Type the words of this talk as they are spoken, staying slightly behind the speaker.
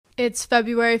It's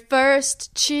February 1st.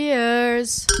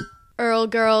 Cheers. Earl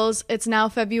girls, it's now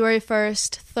February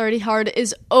 1st. 30 Hard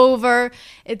is over.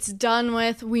 It's done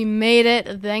with. We made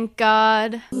it. Thank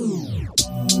God.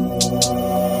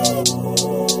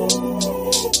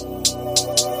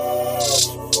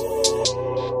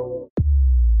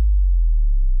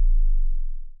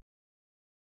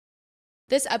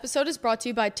 This episode is brought to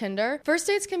you by Tinder. First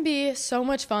dates can be so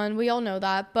much fun, we all know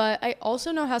that, but I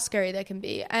also know how scary they can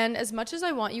be. And as much as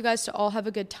I want you guys to all have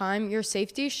a good time, your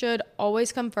safety should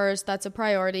always come first. That's a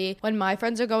priority. When my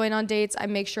friends are going on dates, I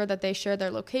make sure that they share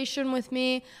their location with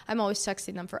me. I'm always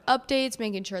texting them for updates,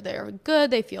 making sure they're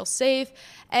good, they feel safe.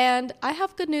 And I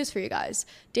have good news for you guys.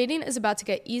 Dating is about to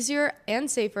get easier and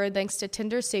safer thanks to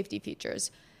Tinder's safety features.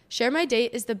 Share My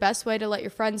Date is the best way to let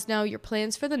your friends know your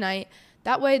plans for the night.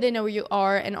 That way they know where you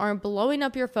are and aren't blowing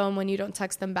up your phone when you don't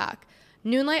text them back.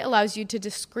 Noonlight allows you to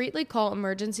discreetly call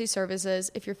emergency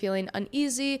services if you're feeling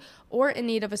uneasy or in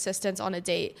need of assistance on a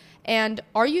date. And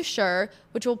Are You Sure,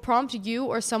 which will prompt you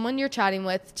or someone you're chatting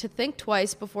with to think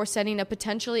twice before sending a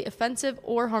potentially offensive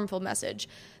or harmful message.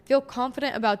 Feel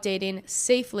confident about dating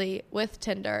safely with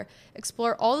Tinder.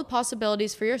 Explore all the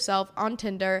possibilities for yourself on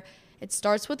Tinder. It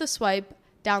starts with a swipe.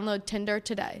 Download Tinder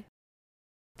today.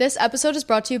 This episode is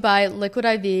brought to you by Liquid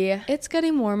IV. It's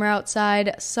getting warmer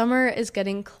outside. Summer is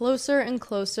getting closer and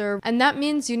closer, and that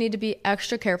means you need to be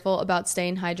extra careful about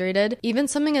staying hydrated. Even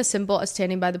something as simple as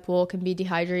standing by the pool can be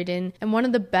dehydrating, and one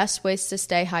of the best ways to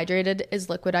stay hydrated is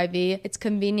Liquid IV. It's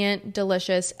convenient,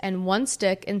 delicious, and one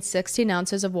stick in 16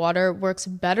 ounces of water works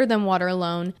better than water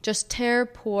alone. Just tear,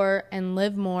 pour, and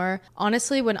live more.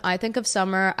 Honestly, when I think of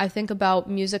summer, I think about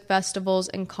music festivals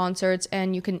and concerts,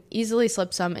 and you can easily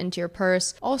slip some into your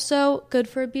purse. Also, good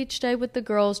for a beach day with the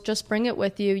girls. Just bring it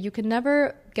with you. You can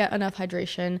never get enough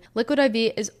hydration. Liquid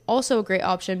IV is also a great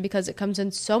option because it comes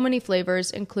in so many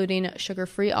flavors, including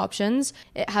sugar-free options.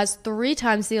 It has 3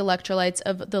 times the electrolytes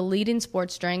of the leading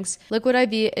sports drinks. Liquid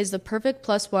IV is the perfect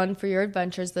 +1 for your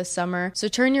adventures this summer. So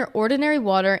turn your ordinary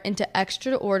water into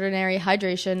extraordinary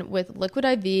hydration with Liquid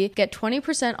IV. Get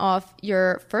 20% off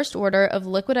your first order of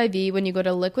Liquid IV when you go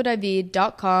to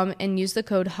liquidiv.com and use the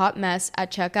code HOTMESS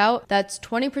at checkout. That's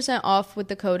 20% off with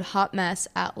the code HOTMESS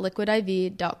at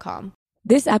liquidiv.com.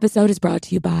 This episode is brought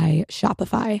to you by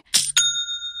Shopify.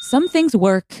 Some things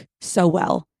work so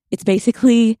well. It's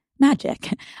basically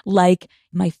magic. Like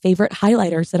my favorite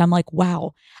highlighters that I'm like,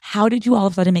 wow, how did you all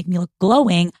of a sudden make me look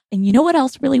glowing? And you know what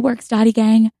else really works, Daddy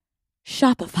Gang?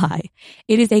 Shopify.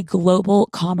 It is a global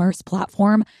commerce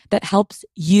platform that helps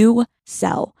you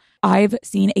sell. I've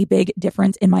seen a big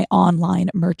difference in my online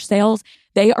merch sales.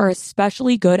 They are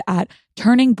especially good at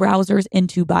turning browsers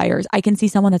into buyers. I can see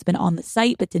someone that's been on the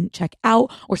site but didn't check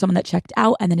out, or someone that checked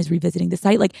out and then is revisiting the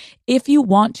site. Like, if you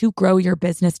want to grow your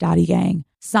business, Daddy Gang,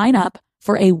 sign up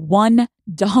for a $1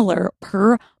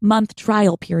 per month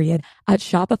trial period at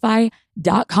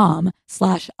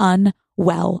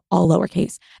shopify.com/unwell, all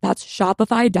lowercase. That's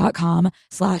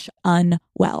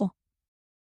shopify.com/unwell.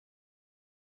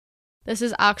 This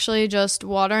is actually just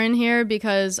water in here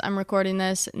because I'm recording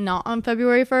this not on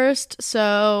February 1st.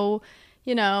 So,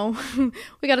 you know,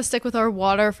 we got to stick with our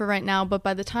water for right now. But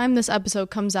by the time this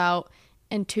episode comes out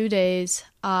in 2 days,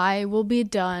 I will be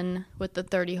done with the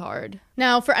 30 Hard.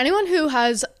 Now, for anyone who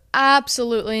has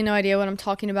absolutely no idea what I'm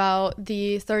talking about,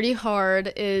 the 30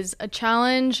 Hard is a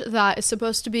challenge that is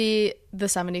supposed to be the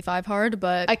 75 Hard,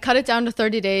 but I cut it down to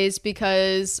 30 days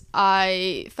because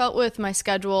I felt with my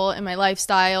schedule and my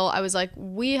lifestyle, I was like,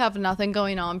 we have nothing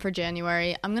going on for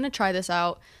January. I'm going to try this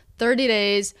out. 30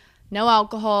 days, no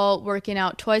alcohol, working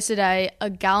out twice a day, a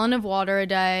gallon of water a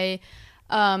day.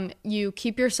 You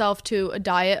keep yourself to a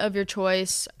diet of your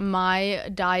choice. My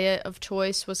diet of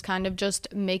choice was kind of just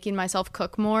making myself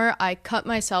cook more. I cut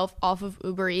myself off of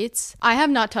Uber Eats. I have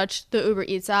not touched the Uber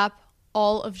Eats app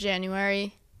all of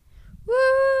January.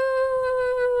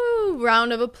 Woo!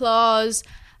 Round of applause.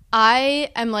 I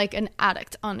am like an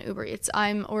addict on Uber Eats.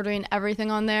 I'm ordering everything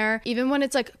on there. Even when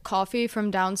it's like coffee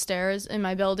from downstairs in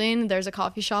my building, there's a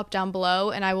coffee shop down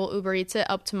below and I will Uber Eats it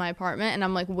up to my apartment and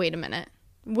I'm like, wait a minute.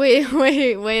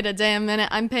 Wait a damn minute.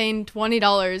 I'm paying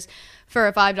 $20 for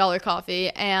a $5 coffee.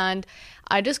 And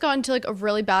I just got into like a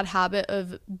really bad habit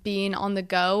of being on the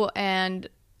go. And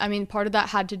I mean, part of that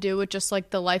had to do with just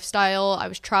like the lifestyle. I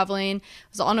was traveling, I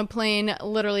was on a plane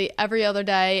literally every other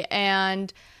day.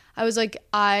 And I was like,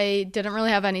 I didn't really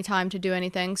have any time to do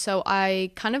anything. So I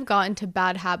kind of got into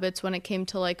bad habits when it came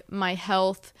to like my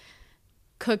health,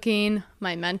 cooking,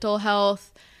 my mental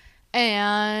health.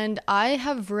 And I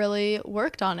have really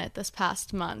worked on it this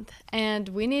past month. And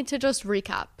we need to just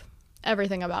recap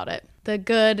everything about it. The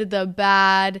good, the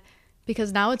bad,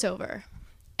 because now it's over.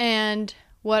 And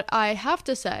what I have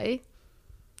to say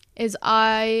is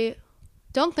I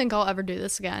don't think I'll ever do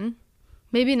this again.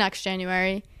 Maybe next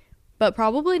January, but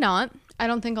probably not. I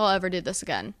don't think I'll ever do this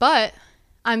again. But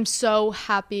I'm so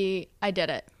happy I did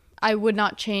it. I would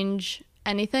not change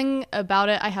anything about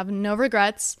it. I have no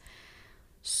regrets.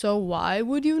 So why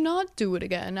would you not do it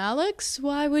again, Alex?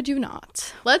 Why would you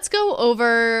not? Let's go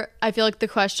over, I feel like the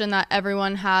question that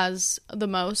everyone has the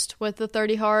most with the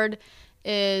 30 Hard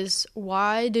is,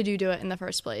 why did you do it in the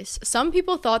first place? Some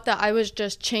people thought that I was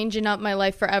just changing up my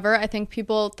life forever. I think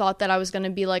people thought that I was going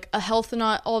to be like a health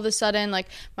nut all of a sudden, like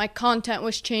my content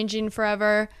was changing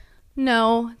forever.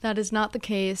 No, that is not the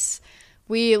case.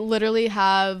 We literally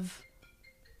have...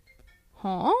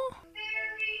 Huh?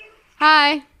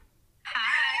 Hi.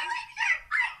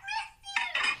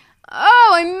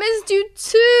 Oh, I missed you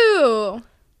too.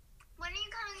 When are you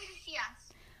coming to see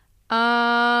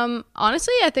us?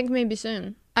 Honestly, I think maybe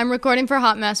soon. I'm recording for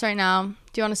Hot Mess right now.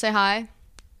 Do you want to say hi?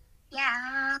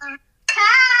 Yeah.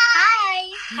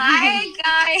 Hi. Hi,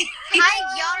 guys. Hi,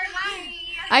 y'all.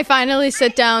 Hi. I finally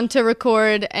sit down to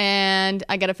record and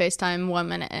I get a FaceTime 1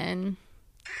 minute in.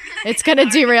 It's gonna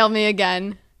derail me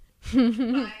again.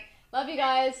 Love you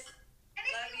guys.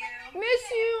 Love you.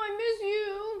 I miss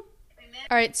you.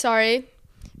 All right, sorry.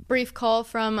 Brief call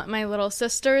from my little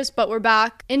sisters, but we're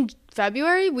back. In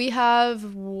February, we have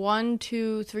 5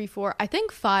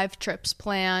 trips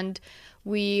planned.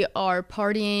 We are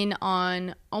partying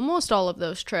on almost all of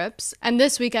those trips. And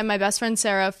this weekend, my best friend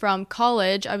Sarah from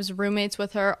college, I was roommates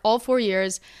with her all 4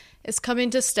 years, is coming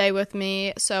to stay with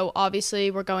me. So obviously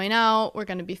we're going out, we're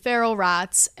going to be feral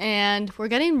rats, and we're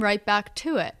getting right back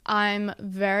to it. I'm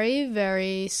very,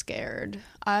 very scared.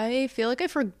 I feel like I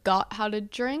forgot how to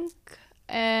drink,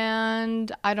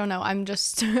 and I don't know. I'm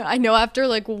just, I know after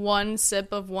like one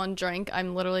sip of one drink,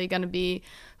 I'm literally going to be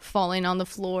falling on the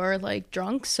floor like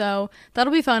drunk. So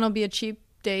that'll be fun. It'll be a cheap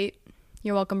date.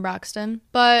 You're welcome, Braxton.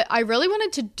 But I really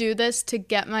wanted to do this to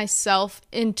get myself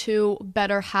into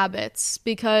better habits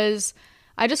because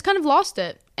I just kind of lost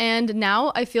it. And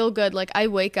now I feel good. Like I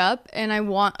wake up and I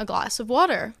want a glass of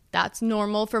water. That's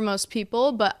normal for most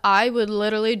people, but I would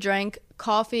literally drink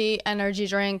coffee, energy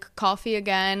drink, coffee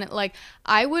again. Like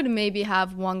I would maybe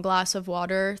have 1 glass of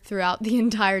water throughout the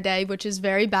entire day, which is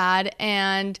very bad.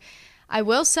 And I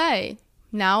will say,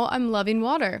 now I'm loving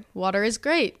water. Water is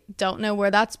great. Don't know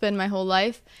where that's been my whole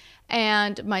life.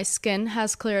 And my skin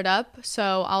has cleared up.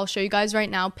 So I'll show you guys right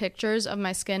now pictures of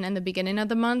my skin in the beginning of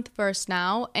the month versus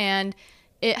now. And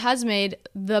it has made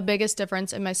the biggest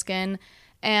difference in my skin.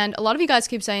 And a lot of you guys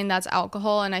keep saying that's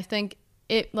alcohol. And I think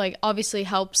it like obviously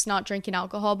helps not drinking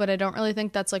alcohol, but I don't really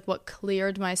think that's like what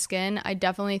cleared my skin. I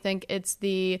definitely think it's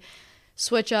the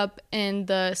switch up in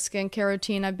the skincare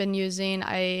routine I've been using.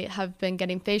 I have been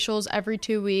getting facials every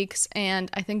 2 weeks, and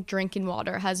I think drinking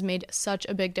water has made such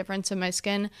a big difference in my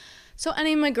skin. So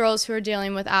any of my girls who are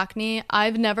dealing with acne,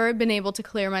 I've never been able to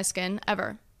clear my skin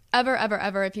ever.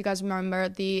 Ever. If you guys remember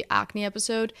the acne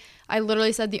episode, I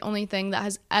literally said the only thing that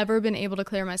has ever been able to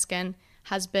clear my skin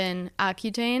has been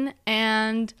Accutane,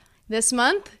 and this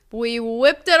month we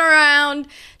whipped it around.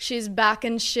 She's back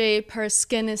in shape. Her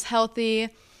skin is healthy.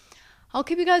 I'll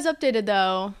keep you guys updated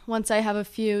though once I have a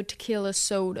few tequila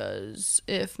sodas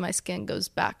if my skin goes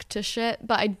back to shit,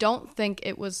 but I don't think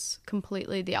it was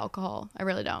completely the alcohol. I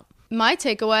really don't. My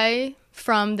takeaway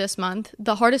from this month,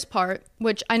 the hardest part,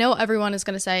 which I know everyone is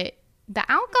going to say, the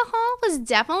alcohol was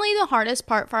definitely the hardest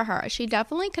part for her. She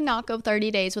definitely could not go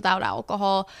 30 days without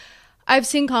alcohol. I've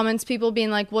seen comments, people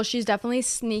being like, well, she's definitely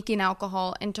sneaking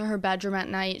alcohol into her bedroom at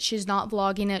night. She's not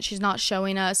vlogging it. She's not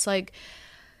showing us. Like,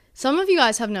 some of you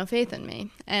guys have no faith in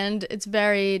me, and it's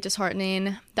very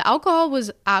disheartening. The alcohol was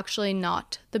actually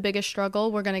not the biggest struggle.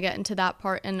 We're going to get into that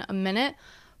part in a minute.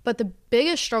 But the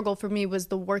biggest struggle for me was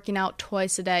the working out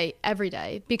twice a day, every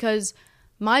day, because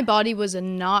my body was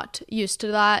not used to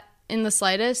that in the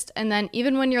slightest. And then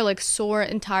even when you're like sore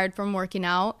and tired from working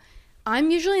out,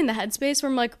 I'm usually in the headspace where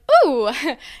I'm like, ooh,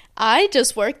 I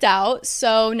just worked out,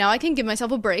 so now I can give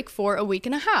myself a break for a week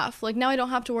and a half. Like, now I don't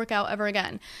have to work out ever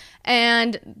again.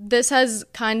 And this has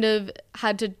kind of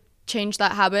had to change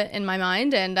that habit in my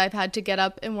mind, and I've had to get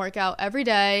up and work out every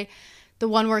day. The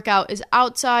one workout is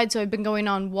outside, so I've been going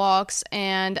on walks,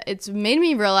 and it's made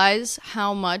me realize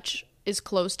how much is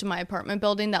close to my apartment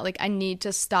building that, like, I need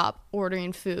to stop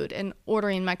ordering food and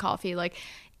ordering my coffee. Like,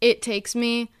 it takes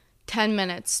me 10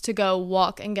 minutes to go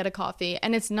walk and get a coffee,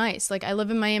 and it's nice. Like, I live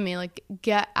in Miami. Like,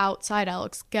 get outside,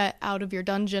 Alex. Get out of your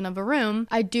dungeon of a room.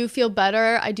 I do feel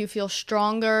better. I do feel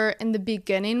stronger. In the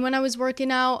beginning when I was working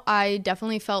out, I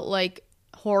definitely felt like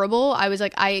horrible. I was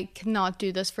like, I cannot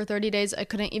do this for 30 days. I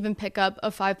couldn't even pick up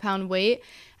a 5-pound weight.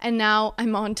 And now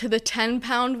I'm on to the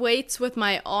 10-pound weights with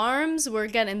my arms. We're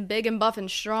getting big and buff and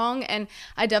strong. And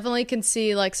I definitely can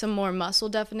see like some more muscle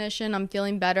definition. I'm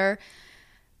feeling better.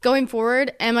 Going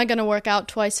forward, am I going to work out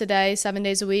twice a day, 7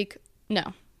 days a week?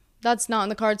 No. That's not in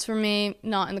the cards for me,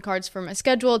 not in the cards for my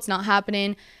schedule. It's not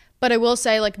happening. But I will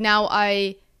say, like, now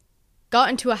I got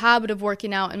into a habit of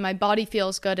working out and my body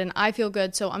feels good and I feel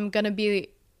good. So I'm going to be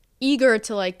eager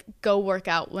to, like, go work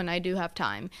out when I do have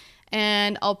time.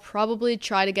 And I'll probably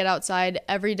try to get outside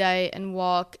every day and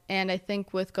walk. And I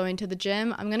think with going to the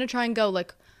gym, I'm going to try and go,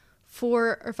 like,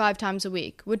 4 or 5 times a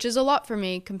week, which is a lot for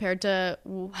me compared to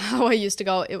how I used to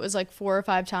go. It was, like, 4 or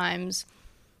 5 times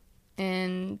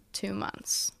in 2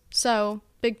 months. So,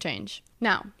 big change.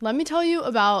 Now, let me tell you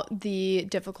about the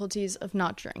difficulties of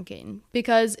not drinking,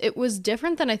 because it was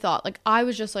different than I thought. Like, I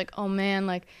was just like, oh man,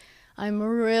 like, I'm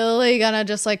really gonna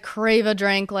just like crave a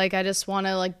drink. Like, I just want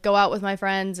to like go out with my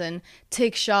friends and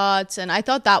take shots. And I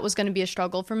thought that was gonna be a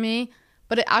struggle for me,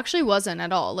 but it actually wasn't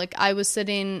at all. Like, I was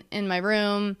sitting in my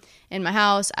room, in my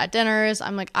house, at dinners.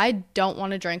 I'm like, I don't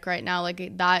want to drink right now.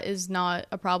 Like, that is not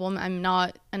a problem. I'm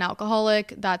not an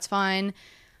alcoholic. That's fine.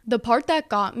 The part that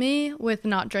got me with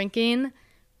not drinking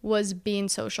was being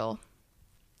social.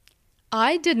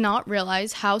 I did not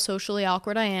realize how socially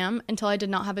awkward I am until I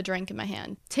did not have a drink in my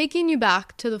hand. Taking you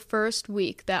back to the first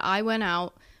week that I went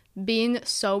out, being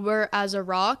sober as a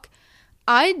rock,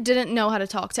 I didn't know how to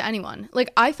talk to anyone.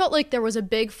 Like, I felt like there was a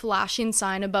big flashing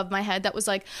sign above my head that was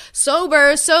like,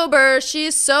 sober, sober,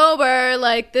 she's sober.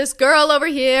 Like, this girl over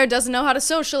here doesn't know how to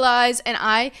socialize. And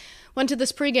I went to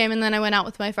this pregame and then I went out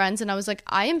with my friends and I was like,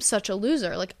 I am such a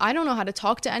loser. Like, I don't know how to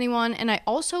talk to anyone. And I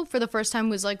also, for the first time,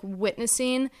 was like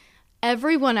witnessing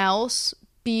everyone else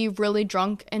be really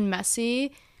drunk and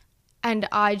messy. And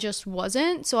I just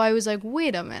wasn't. So I was like,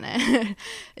 wait a minute.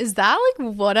 Is that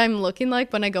like what I'm looking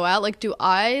like when I go out? Like, do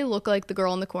I look like the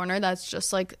girl in the corner that's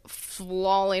just like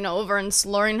falling over and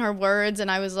slurring her words? And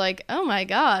I was like, oh my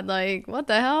God, like what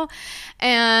the hell?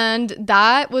 And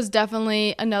that was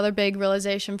definitely another big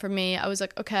realization for me. I was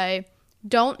like, okay,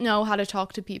 don't know how to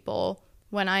talk to people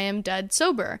when I am dead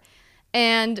sober.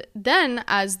 And then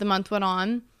as the month went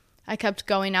on, I kept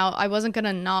going out. I wasn't going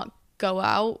to not go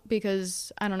out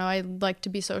because, I don't know, I like to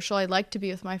be social. I like to be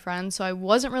with my friends. So I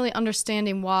wasn't really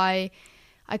understanding why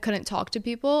I couldn't talk to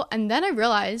people. And then I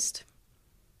realized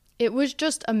it was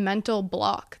just a mental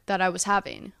block that I was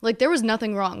having. Like, there was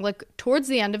nothing wrong. Like, towards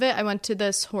the end of it, I went to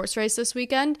this horse race this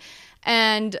weekend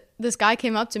and this guy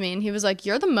came up to me and he was like,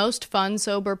 you're the most fun,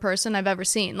 sober person I've ever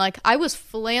seen. Like, I was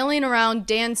flailing around,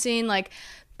 dancing, like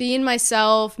being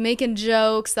myself, making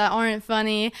jokes that aren't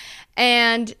funny.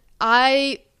 And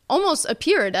I almost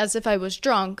appeared as if I was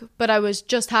drunk, but I was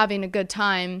just having a good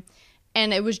time.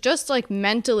 And it was just like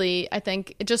mentally, I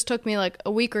think it just took me like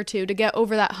a week or two to get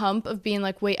over that hump of being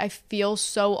like, wait, I feel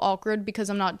so awkward because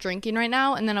I'm not drinking right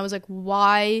now. And then I was like,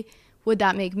 why would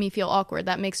that make me feel awkward?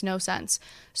 That makes no sense.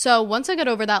 So once I got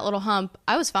over that little hump,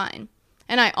 I was fine.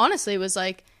 And I honestly was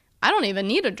like, I don't even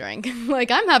need a drink. Like,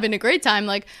 I'm having a great time.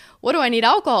 Like, what do I need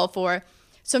alcohol for?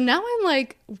 So now I'm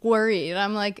like worried.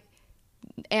 I'm like,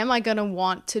 am I going to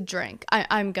want to drink?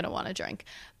 I'm going to want to drink.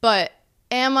 But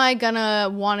am I going to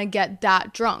want to get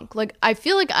that drunk? Like, I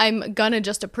feel like I'm going to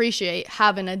just appreciate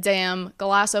having a damn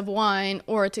glass of wine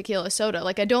or a tequila soda.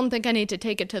 Like, I don't think I need to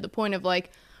take it to the point of,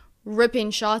 like, ripping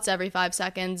shots every 5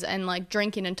 seconds and, like,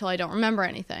 drinking until I don't remember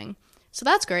anything. So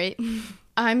that's great.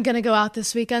 I'm going to go out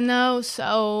this weekend, though.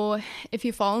 So if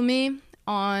you follow me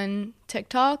on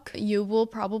TikTok, you will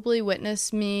probably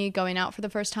witness me going out for the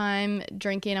first time,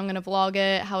 drinking. I'm going to vlog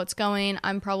it, how it's going.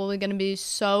 I'm probably going to be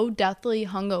so deathly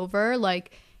hungover.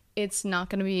 Like, it's not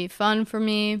going to be fun for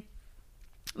me.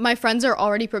 My friends are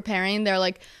already preparing. They're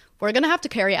like, we're going to have to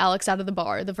carry Alex out of the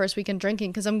bar the first weekend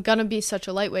drinking because I'm going to be such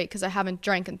a lightweight because I haven't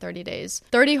drank in 30 days.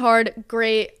 30 hard,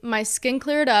 great. My skin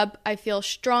cleared up. I feel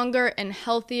stronger and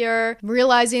healthier,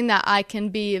 realizing that I can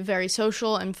be very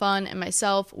social and fun and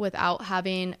myself without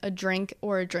having a drink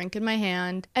or a drink in my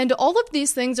hand. And all of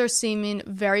these things are seeming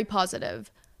very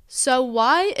positive. So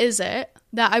why is it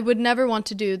that I would never want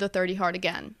to do the 30 hard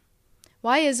again?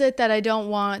 Why is it that I don't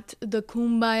want the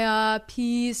kumbaya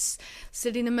peace,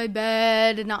 sitting in my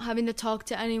bed and not having to talk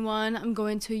to anyone? I'm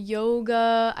going to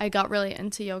yoga. I got really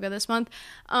into yoga this month.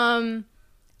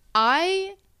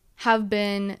 I have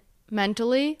been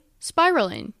mentally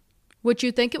spiraling, which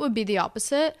you think it would be the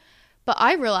opposite, but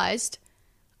I realized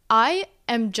I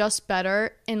am just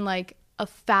better in like a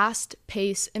fast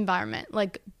pace environment,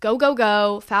 like go, go,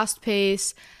 go, fast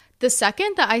pace. The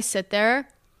second that I sit there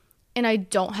and I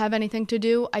don't have anything to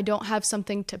do, I don't have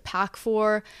something to pack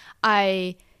for,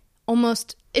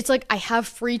 it's like I have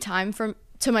free time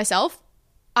to myself,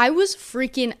 I was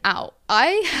freaking out.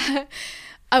 I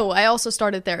also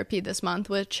started therapy this month,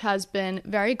 which has been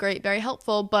very great, very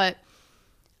helpful, but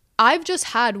I've just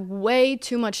had way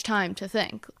too much time to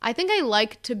think. I think I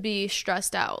like to be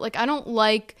stressed out. Like, I don't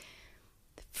like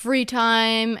free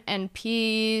time and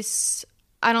peace.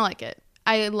 I don't like it.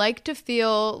 I like to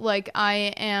feel like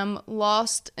I am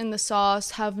lost in the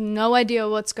sauce, have no idea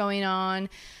what's going on.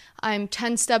 I'm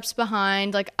 10 steps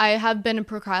behind. Like, I have been a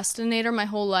procrastinator my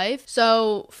whole life.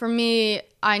 So for me,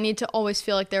 I need to always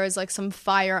feel like there is like some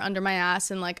fire under my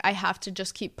ass and like I have to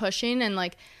just keep pushing, and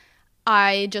like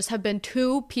I just have been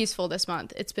too peaceful this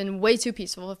month. It's been way too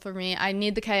peaceful for me. I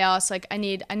need the chaos. Like, I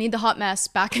need the hot mess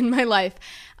back in my life.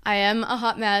 I am a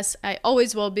hot mess. I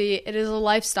always will be. It is a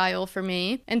lifestyle for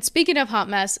me. And speaking of hot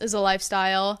mess is a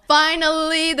lifestyle,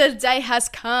 finally the day has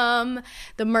come.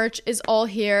 The merch is all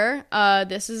here.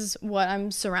 This is what I'm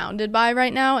surrounded by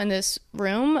right now in this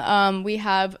room. We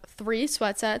have 3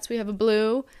 sweat sets. We have a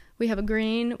blue, we have a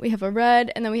green, we have a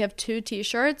red, and then we have 2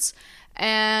 t-shirts.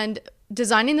 And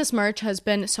designing this merch has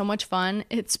been so much fun.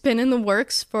 It's been in the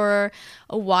works for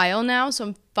a while now, so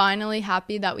I'm finally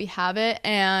happy that we have it.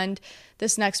 And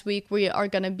this next week, we are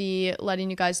going to be letting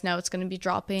you guys know it's going to be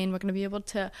dropping. We're going to be able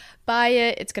to buy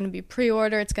it. It's going to be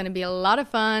pre-order. It's going to be a lot of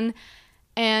fun.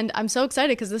 And I'm so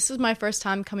excited because this is my first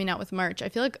time coming out with merch. I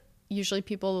feel like usually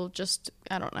people just,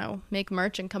 I don't know, make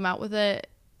merch and come out with it.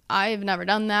 I've never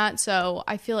done that. So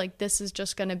I feel like this is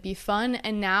just going to be fun.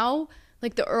 And now,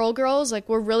 like, the Earl Girls, like,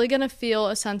 we're really going to feel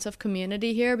a sense of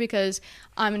community here because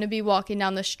I'm going to be walking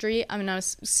down the street. I'm going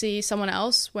to see someone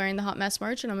else wearing the Hot Mess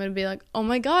merch, and I'm going to be like, oh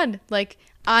my God, like,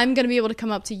 I'm going to be able to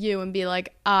come up to you and be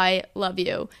like, I love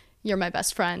you. You're my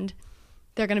best friend.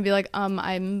 They're going to be like,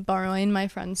 I'm borrowing my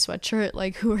friend's sweatshirt.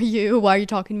 Like, who are you? Why are you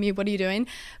talking to me? What are you doing?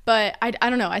 But I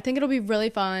don't know. I think it'll be really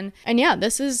fun. And yeah,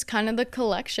 this is kind of the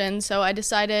collection. So I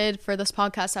decided for this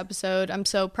podcast episode, I'm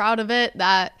so proud of it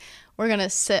that we're going to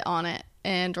sit on it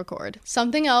and record.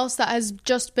 Something else that has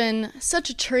just been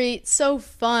such a treat, so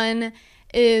fun,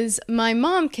 is my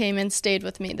mom came and stayed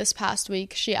with me this past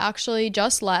week. She actually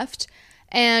just left,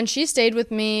 and she stayed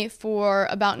with me for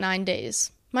about 9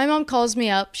 days. My mom calls me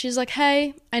up. She's like,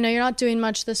 hey, I know you're not doing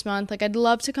much this month. Like, I'd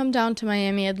love to come down to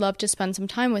Miami. I'd love to spend some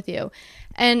time with you.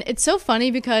 And it's so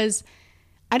funny because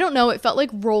I don't know, it felt like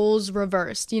roles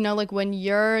reversed, you know, like when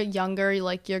you're younger,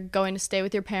 like you're going to stay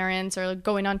with your parents or like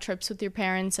going on trips with your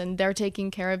parents and they're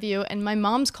taking care of you. And my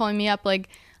mom's calling me up like,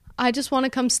 I just want to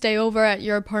come stay over at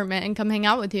your apartment and come hang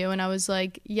out with you. And I was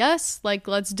like, yes, like,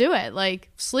 let's do it. Like,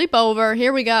 sleep over,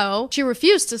 here we go. She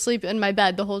refused to sleep in my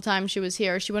bed the whole time she was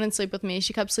here. She wouldn't sleep with me.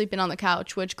 She kept sleeping on the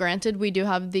couch, which granted, we do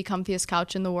have the comfiest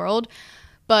couch in the world.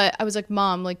 But I was like,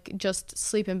 Mom, like, just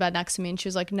sleep in bed next to me. And she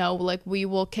was like, no, like, we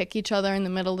will kick each other in the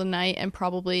middle of the night and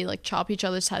probably, like, chop each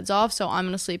other's heads off. So I'm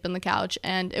going to sleep in the couch.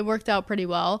 And it worked out pretty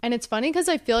well. And it's funny because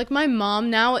I feel like my mom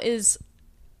now is,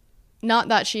 not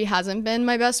that she hasn't been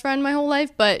my best friend my whole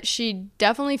life, but she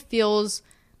definitely feels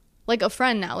like a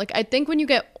friend now. Like, I think when you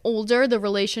get older, the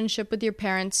relationship with your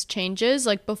parents changes.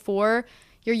 Like, before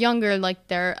you're younger, like,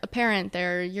 they're a parent,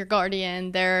 they're your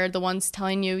guardian, they're the ones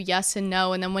telling you yes and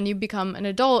no. And then when you become an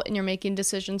adult and you're making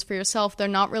decisions for yourself, they're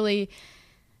not really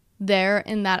there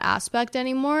in that aspect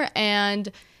anymore.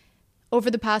 And over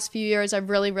the past few years,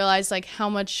 I've really realized, like, how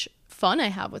much fun I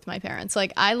have with my parents.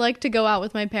 Like, I like to go out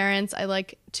with my parents. I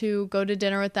like to go to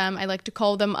dinner with them. I like to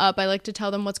call them up. I like to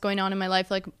tell them what's going on in my life.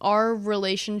 Like, our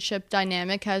relationship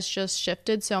dynamic has just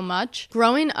shifted so much.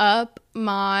 Growing up,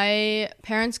 my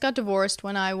parents got divorced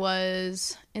when I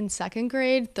was in 2nd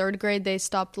grade. 3rd grade, they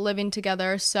stopped living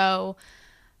together. So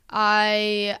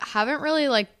I haven't really,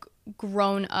 like,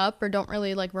 grown up or don't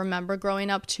really, like, remember growing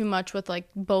up too much with, like,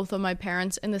 both of my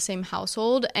parents in the same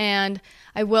household. And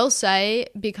I will say,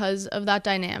 because of that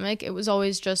dynamic, it was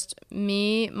always just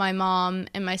me, my mom,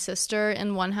 and my sister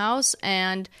in one house.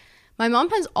 And my mom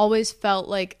has always felt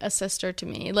like a sister to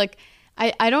me. Like,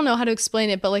 I don't know how to explain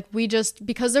it, but, like, we just,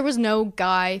 because there was no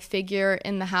guy figure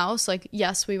in the house, like,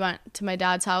 yes, we went to my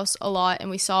dad's house a lot and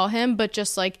we saw him, but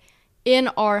just, like, in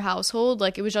our household,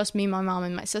 like, it was just me, my mom,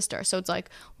 and my sister. So it's like,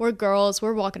 we're girls,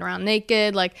 we're walking around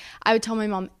naked. Like, I would tell my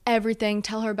mom everything,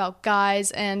 tell her about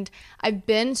guys. And I've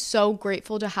been so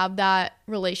grateful to have that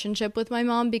relationship with my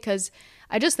mom, because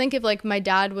I just think if, like, my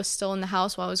dad was still in the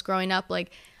house while I was growing up,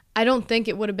 like, I don't think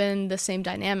it would have been the same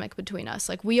dynamic between us.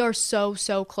 Like, we are so,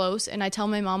 so close. And I tell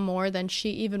my mom more than she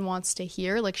even wants to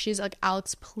hear. Like, she's like,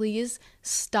 Alex, please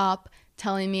stop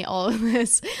telling me all of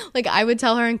this. Like, I would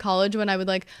tell her in college when I would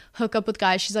like hook up with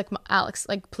guys, she's like, Alex,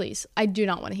 like, please, I do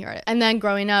not want to hear it. And then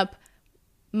growing up,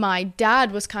 my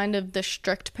dad was kind of the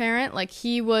strict parent. Like,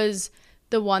 he was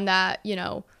the one that, you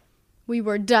know, we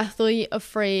were deathly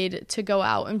afraid to go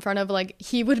out in front of. Like,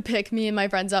 he would pick me and my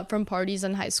friends up from parties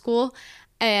in high school,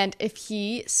 and if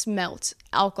he smelt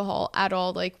alcohol at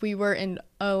all, like, we were in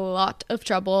a lot of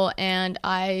trouble. And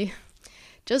I,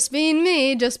 just being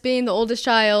me, just being the oldest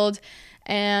child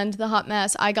and the hot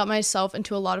mess, I got myself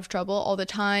into a lot of trouble all the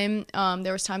time.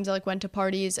 There was times I like went to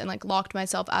parties and like locked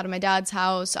myself out of my dad's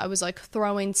house. I was like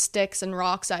throwing sticks and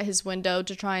rocks at his window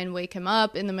to try and wake him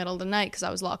up in the middle of the night because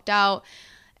I was locked out.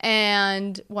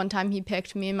 And one time he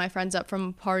picked me and my friends up from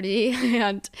a party,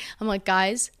 and I'm like,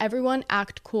 guys, everyone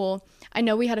act cool. I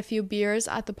know we had a few beers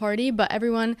at the party, but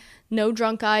everyone, no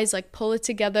drunk guys, like, pull it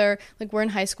together. Like, we're in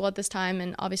high school at this time,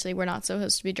 and obviously we're not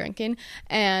supposed to be drinking.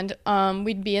 And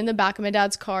we'd be in the back of my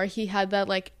dad's car. He had that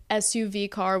like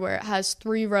SUV car where it has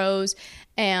 3 rows,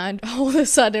 and all of a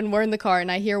sudden we're in the car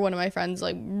and I hear one of my friends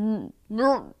like, and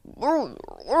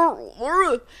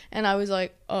I was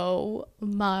like, oh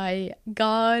my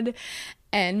God.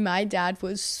 And my dad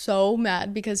was so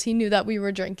mad because he knew that we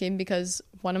were drinking because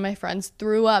one of my friends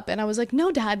threw up. And I was like,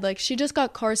 no, Dad, like, she just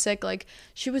got car sick. Like,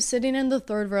 she was sitting in the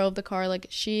 3rd row of the car. Like,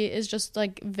 she is just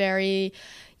like very,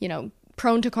 you know,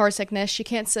 prone to car sickness. She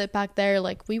can't sit back there.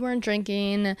 Like, we weren't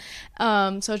drinking.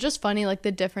 So it's just funny, like,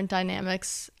 the different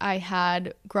dynamics I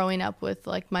had growing up with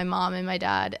like my mom and my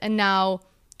dad. And now,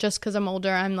 just because I'm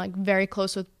older, I'm like very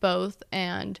close with both.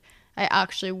 And I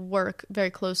actually work very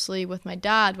closely with my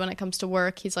dad when it comes to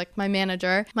work. He's like my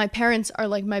manager. My parents are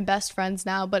like my best friends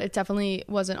now, but it definitely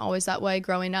wasn't always that way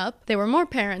growing up. They were more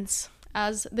parents,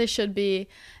 as they should be.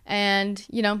 And,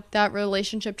 you know, that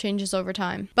relationship changes over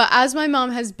time. But as my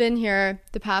mom has been here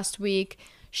the past week,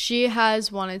 she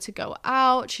has wanted to go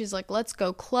out. She's like, let's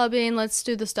go clubbing. Let's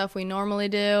do the stuff we normally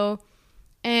do.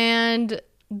 And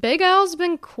Big Al's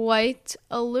been quite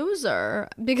a loser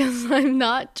because I'm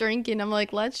not drinking. I'm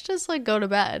like, let's just like go to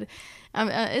bed.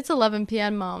 It's 11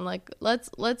 p.m. Mom. Like, let's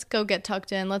go get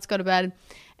tucked in. Let's go to bed.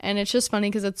 And it's just funny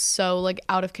because it's so like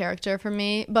out of character for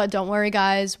me. But don't worry,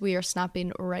 guys, we are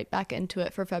snapping right back into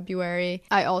it for February.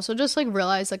 I also just like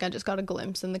realized, like, I just got a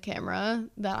glimpse in the camera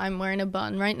that I'm wearing a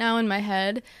bun right now in my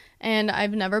head. And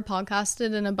I've never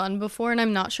podcasted in a bun before, and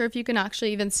I'm not sure if you can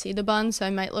actually even see the bun, so I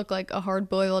might look like a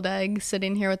hard-boiled egg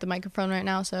sitting here with the microphone right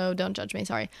now, so don't judge me,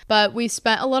 sorry. But we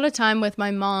spent a lot of time with my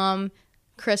mom,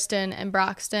 Kristen, and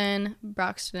Braxton.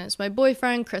 Braxton is my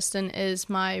boyfriend, Kristen is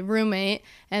my roommate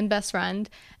and best friend,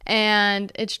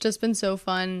 and it's just been so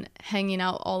fun hanging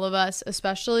out, all of us,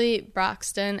 especially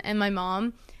Braxton and my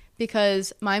mom,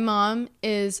 because my mom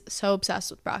is so obsessed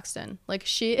with Braxton. Like,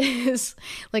 she is,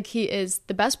 like, he is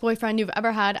the best boyfriend you've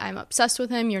ever had. I'm obsessed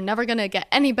with him. You're never gonna get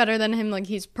any better than him. Like,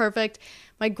 he's perfect.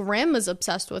 My grandma's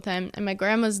obsessed with him, and my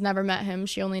grandma's never met him.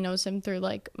 She only knows him through,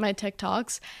 like, my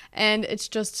TikToks. And it's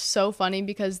just so funny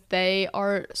because they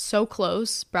are so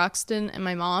close, Braxton and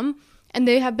my mom, and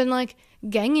they have been, like,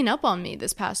 ganging up on me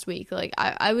this past week. Like,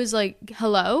 I was like,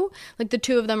 hello? Like, the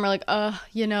two of them are like,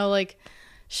 you know, like,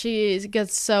 she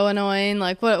gets so annoying.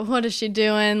 Like, what is she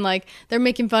doing? Like, they're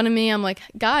making fun of me. I'm like,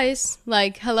 guys,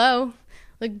 like, hello,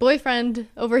 like, boyfriend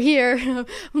over here. I'm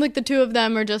like, the two of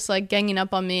them are just like ganging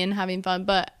up on me and having fun.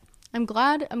 But I'm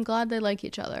glad they like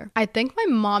each other. I think my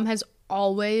mom has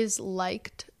always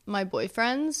liked my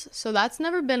boyfriends, so that's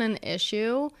never been an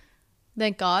issue.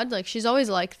 Thank God. Like, she's always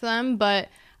liked them. But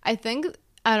I think,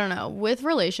 I don't know, with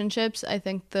relationships, I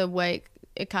think the way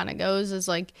it kind of goes is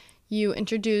like, you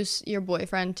introduce your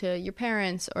boyfriend to your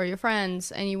parents or your friends,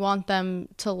 and you want them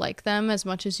to like them as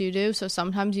much as you do. So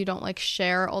sometimes you don't like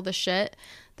share all the shit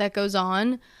that goes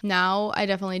on. Now I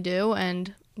definitely do,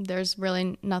 and there's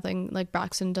really nothing, like,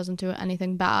 Braxton doesn't do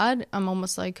anything bad. I'm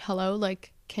almost like, hello,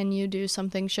 like, can you do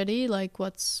something shitty? Like,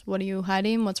 what are you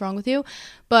hiding? What's wrong with you?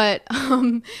 But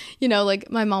you know,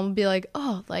 like, my mom would be like,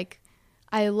 oh, like,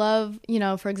 I love, you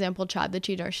know, for example, Chad the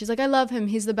cheater. She's like, I love him.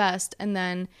 He's the best. And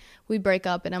then we break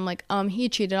up, and I'm like, he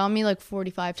cheated on me like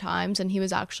 45 times, and he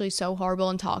was actually so horrible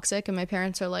and toxic. And my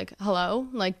parents are like, hello,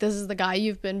 like, this is the guy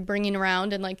you've been bringing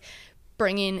around and like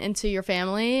bringing into your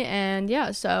family. And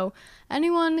yeah, so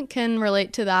anyone can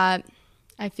relate to that.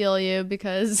 I feel you,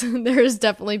 because there's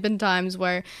definitely been times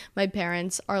where my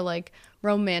parents are like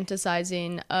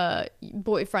romanticizing a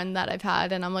boyfriend that I've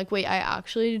had, and I'm like, wait, I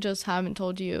actually just haven't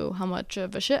told you how much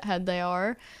of a shithead they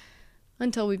are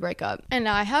until we break up. And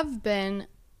I have been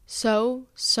so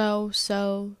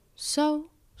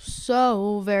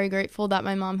very grateful that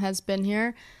my mom has been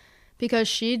here, because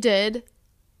she did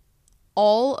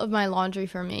all of my laundry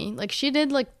for me. Like, she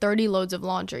did like 30 loads of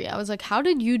laundry. I was like, how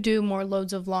did you do more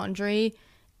loads of laundry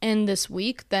in this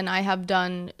week than I have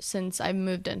done since I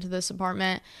moved into this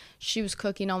apartment? She was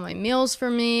cooking all my meals for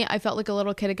me. I felt like a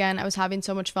little kid again. I was having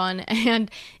so much fun, and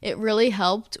it really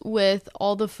helped with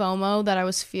all the FOMO that I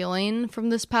was feeling from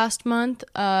this past month.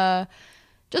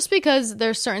 Just because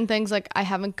there's certain things, like, I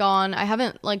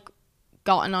haven't like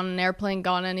gotten on an airplane,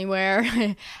 gone anywhere.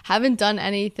 I haven't done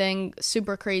anything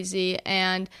super crazy,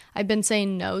 and I've been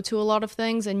saying no to a lot of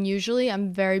things, and usually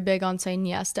I'm very big on saying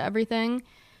yes to everything,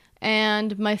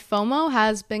 and my FOMO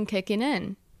has been kicking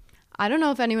in. I don't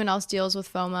know if anyone else deals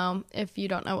with FOMO. If you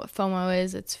don't know what FOMO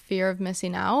is, it's fear of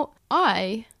missing out.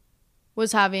 I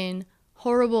was having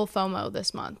horrible FOMO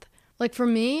this month. Like, for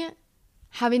me,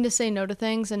 having to say no to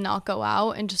things and not go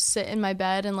out and just sit in my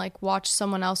bed and like watch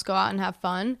someone else go out and have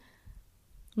fun,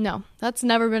 no, that's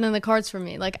never been in the cards for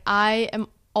me. Like, I am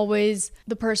always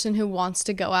the person who wants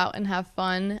to go out and have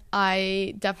fun.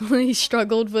 I definitely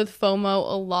struggled with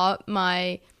FOMO a lot.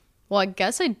 I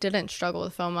guess I didn't struggle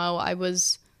with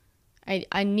FOMO.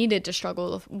 I needed to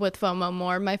struggle with FOMO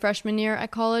more my freshman year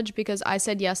at college because I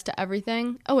said yes to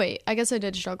everything. Oh wait, I guess I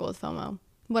did struggle with FOMO.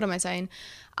 What am I saying?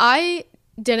 I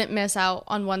didn't miss out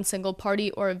on one single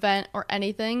party or event or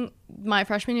anything. My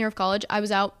freshman year of college, I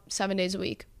was out 7 days a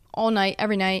week, all night,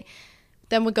 every night.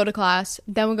 Then would go to class,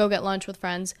 then would go get lunch with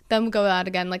friends, then would go out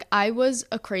again. Like, I was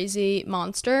a crazy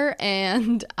monster,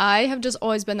 and I have just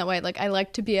always been that way. Like, I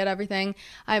like to be at everything.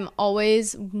 I'm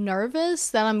always nervous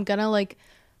that I'm gonna like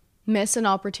miss an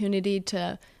opportunity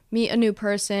to meet a new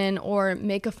person or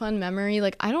make a fun memory.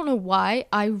 Like, I don't know why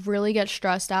I really get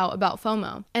stressed out about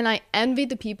FOMO. And I envy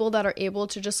the people that are able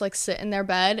to just like sit in their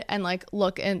bed and like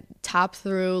look and tap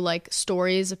through like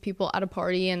stories of people at a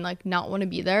party and like not want to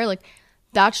be there. Like,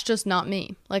 that's just not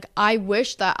me. Like, I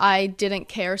wish that I didn't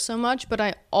care so much, but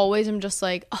I always am just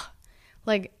like, oh,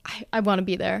 like, I want to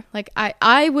be there. Like,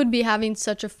 I would be having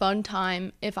such a fun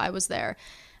time if I was there.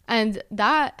 And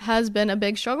that has been a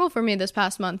big struggle for me this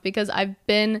past month because I've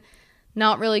been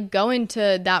not really going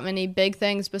to that many big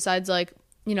things besides like,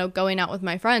 you know, going out with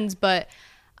my friends, but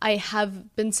I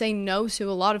have been saying no to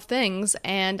a lot of things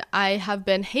and I have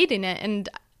been hating it. And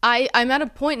I'm at a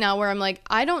point now where I'm like,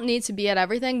 I don't need to be at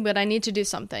everything, but I need to do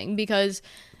something because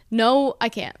no, I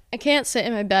can't. I can't sit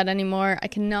in my bed anymore. I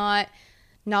cannot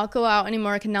not go out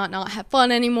anymore. I cannot not have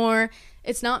fun anymore.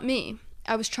 It's not me.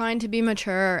 I was trying to be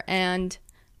mature and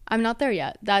I'm not there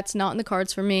yet. That's not in the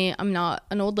cards for me. I'm not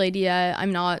an old lady yet.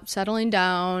 I'm not settling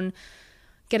down,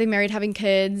 getting married, having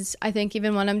kids. I think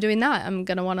even when I'm doing that, I'm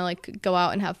going to want to like go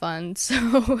out and have fun.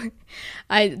 So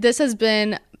this has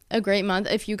been a great month.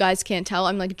 If you guys can't tell,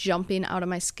 I'm like jumping out of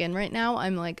my skin right now.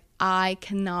 I'm like, I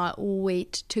cannot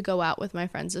wait to go out with my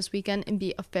friends this weekend and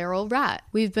be a feral rat.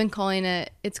 We've been calling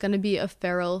it's going to be a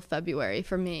feral February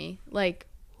for me. Like,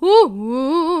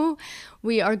 woo.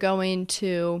 We are going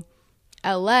to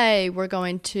LA, we're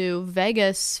going to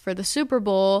Vegas for the Super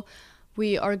Bowl,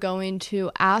 we are going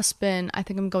to Aspen, I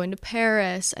think I'm going to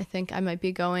Paris, I think I might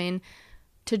be going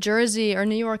to Jersey or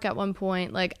New York at one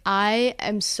point. Like, I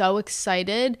am so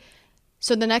excited.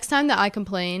 So the next time that I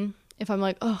complain, if I'm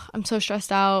like, oh, I'm so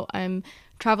stressed out, I'm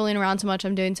traveling around too much,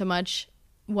 I'm doing too much,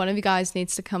 one of you guys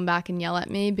needs to come back and yell at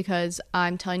me because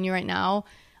I'm telling you right now,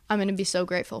 I'm going to be so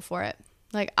grateful for it.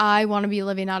 Like, I want to be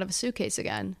living out of a suitcase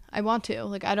again. I want to.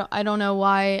 Like, I don't know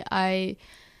why I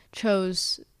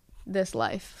chose this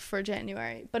life for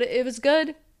January. But it was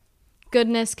good.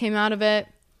 Goodness came out of it.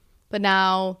 But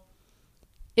now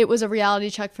it was a reality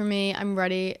check for me. I'm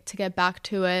ready to get back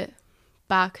to it.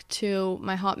 Back to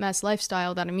my hot mess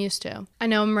lifestyle that I'm used to. I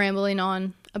know I'm rambling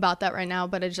on about that right now,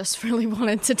 but I just really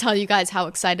wanted to tell you guys how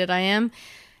excited I am.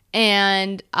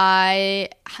 And I'm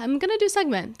going to do a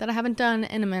segment that I haven't done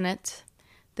in a minute.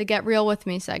 The Get Real With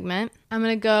Me segment. I'm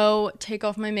going to go take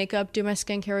off my makeup, do my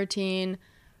skincare routine,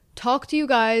 talk to you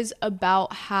guys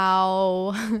about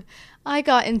how I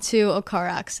got into a car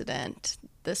accident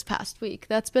this past week.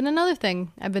 That's been another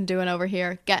thing I've been doing over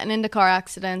here, getting into car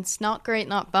accidents. Not great,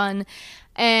 not fun.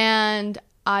 And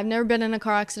I've never been in a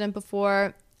car accident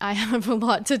before. I have a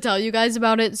lot to tell you guys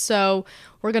about it, so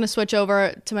we're going to switch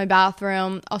over to my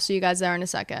bathroom. I'll see you guys there in a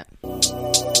second.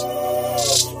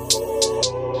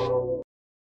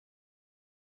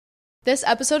 This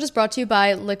episode is brought to you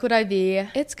by Liquid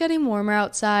IV. It's getting warmer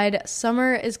outside.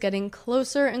 Summer is getting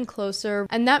closer and closer,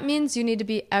 and that means you need to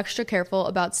be extra careful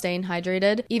about staying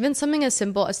hydrated. Even something as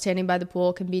simple as standing by the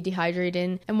pool can be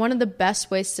dehydrating, and one of the best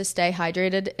ways to stay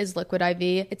hydrated is Liquid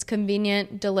IV. It's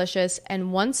convenient, delicious,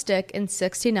 and one stick in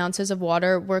 16 ounces of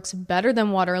water works better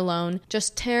than water alone.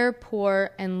 Just tear,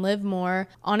 pour, and live more.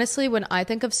 Honestly, when I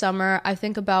think of summer, I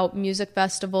think about music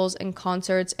festivals and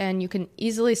concerts, and you can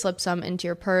easily slip some into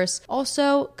your purse.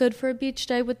 Also, good for a beach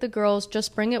day with the girls.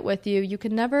 Just bring it with you. You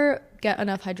can never get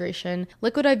enough hydration.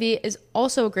 Liquid IV is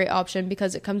also a great option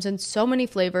because it comes in so many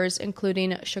flavors,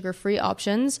 including sugar-free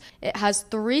options. It has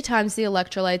 3 times the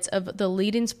electrolytes of the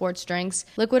leading sports drinks.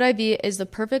 Liquid IV is the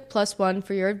perfect plus one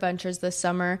for your adventures this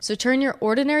summer. So turn your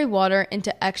ordinary water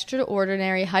into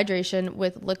extraordinary hydration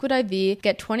with Liquid IV.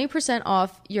 Get 20%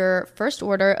 off your first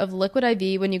order of Liquid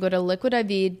IV when you go to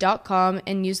liquidiv.com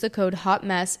and use the code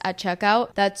HOTMESS at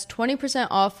checkout. That's 20%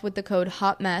 off with the code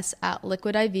HOTMESS at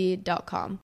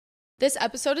liquidiv.com. This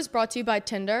episode is brought to you by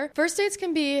Tinder. First dates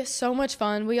can be so much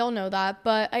fun, we all know that,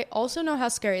 but I also know how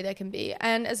scary they can be.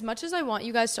 And as much as I want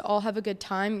you guys to all have a good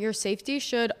time, your safety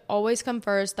should always come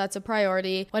first. That's a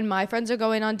priority. When my friends are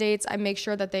going on dates, I make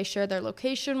sure that they share their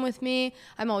location with me.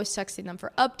 I'm always texting them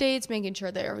for updates, making sure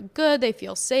they're good, they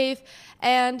feel safe.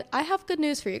 And I have good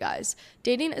news for you guys.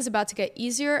 Dating is about to get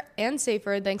easier and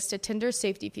safer thanks to Tinder's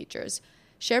safety features.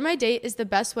 Share My Date is the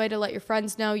best way to let your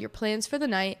friends know your plans for the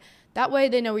night. That way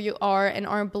they know where you are and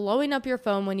aren't blowing up your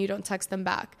phone when you don't text them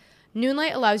back.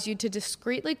 Noonlight allows you to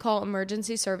discreetly call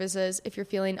emergency services if you're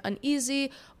feeling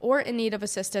uneasy or in need of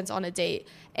assistance on a date.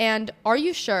 And Are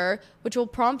You Sure, which will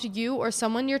prompt you or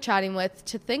someone you're chatting with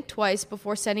to think twice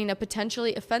before sending a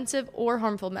potentially offensive or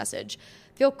harmful message.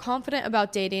 Feel confident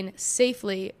about dating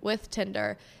safely with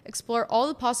Tinder. Explore all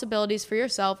the possibilities for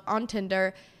yourself on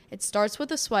Tinder. It starts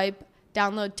with a swipe.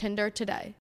 Download Tinder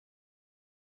today.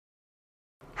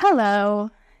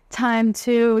 Hello, time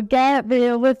to get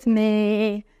real with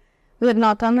me. We have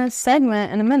not done this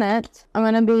segment in a minute. I'm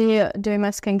going to be doing my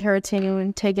skincare routine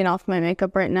and taking off my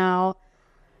makeup right now,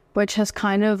 which has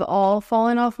kind of all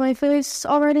fallen off my face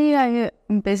already. I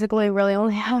basically really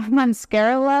only have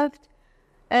mascara left.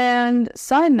 And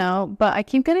side note, but I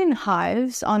keep getting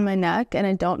hives on my neck and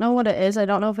I don't know what it is. I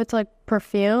don't know if it's like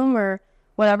perfume or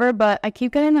whatever, but I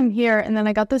keep getting them here. And then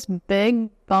I got this big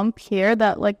bump here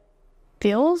that like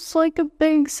feels like a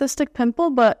big cystic pimple,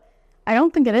 but I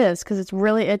don't think it is because it's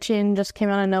really itchy and just came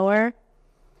out of nowhere.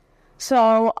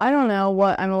 So I don't know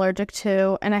what I'm allergic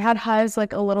to. And I had hives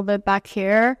like a little bit back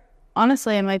here.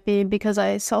 Honestly, it might be because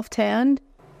I self-tanned.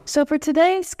 So for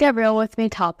today's Get Real With Me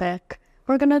topic,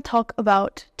 we're going to talk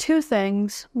about 2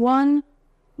 things. 1,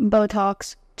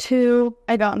 Botox. 2,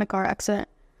 I got in a car accident.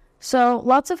 So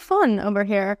lots of fun over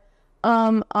here.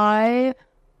 I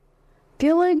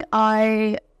feel like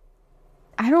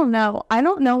I don't know. I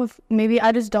don't know if maybe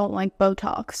I just don't like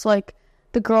Botox. Like,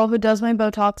 the girl who does my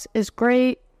Botox is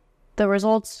great. The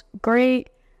results,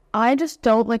 great. I just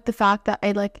don't like the fact that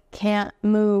I, like, can't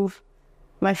move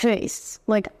my face.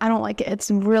 Like, I don't like it.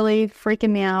 It's really freaking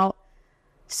me out.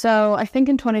 So, I think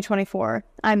in 2024,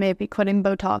 I may be quitting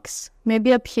Botox.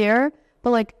 Maybe up here.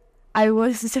 But, like, I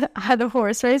had a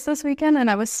horse race this weekend,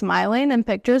 and I was smiling in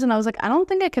pictures, and I was like, I don't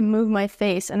think I can move my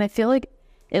face. And I feel like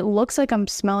it looks like I'm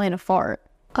smelling a fart.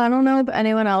 I don't know if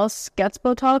anyone else gets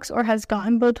Botox or has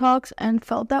gotten Botox and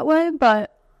felt that way,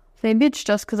 but maybe it's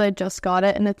just because I just got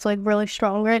it and it's like really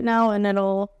strong right now and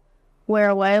it'll wear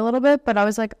away a little bit. But I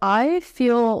was like, I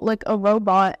feel like a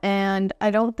robot and I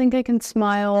don't think I can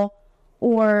smile,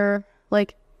 or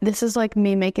like this is like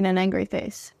me making an angry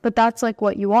face. But that's like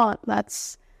what you want.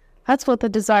 That's what the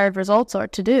desired results are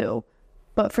to do.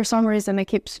 But for some reason it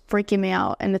keeps freaking me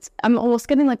out and I'm almost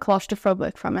getting like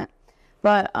claustrophobic from it.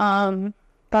 But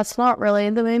that's not really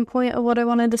the main point of what I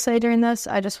wanted to say during this.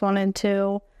 I just wanted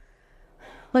to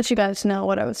let you guys know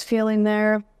what I was feeling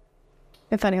there.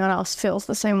 If anyone else feels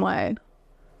the same way,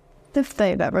 if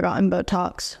they've ever gotten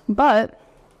Botox. But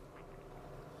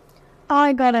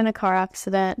I got in a car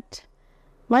accident.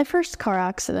 My first car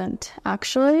accident,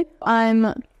 actually.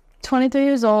 I'm 23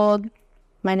 years old.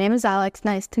 My name is Alex.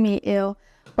 Nice to meet you.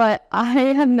 But I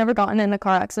have never gotten in a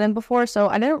car accident before, so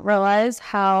I didn't realize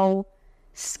how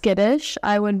skittish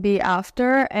I would be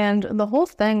after, and the whole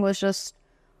thing was just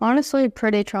honestly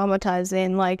pretty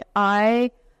traumatizing. Like,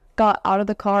 I got out of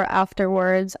the car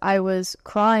afterwards, I was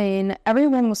crying,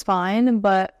 everyone was fine,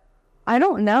 but I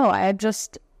don't know, I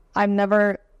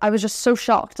was just so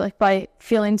shocked, like, by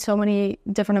feeling so many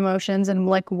different emotions, and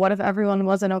like, what if everyone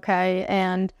wasn't okay?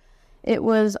 And it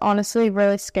was honestly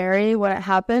really scary when it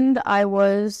happened. I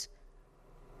was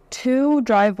 2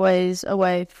 driveways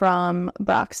away from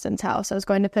Braxton's house. I was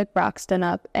going to pick Braxton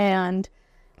up, and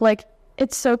like,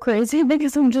 it's so crazy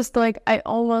because I'm just like, I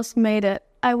almost made it.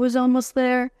 I was almost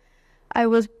there. I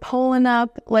was pulling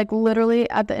up, like, literally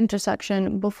at the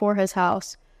intersection before his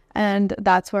house, and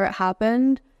that's where it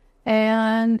happened.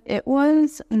 And it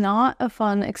was not a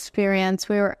fun experience.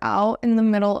 We were out in the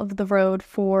middle of the road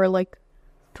for like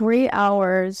 3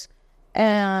 hours,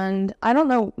 and I don't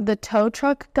know, the tow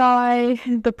truck guy,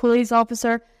 the police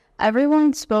officer,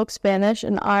 everyone spoke Spanish,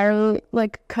 and I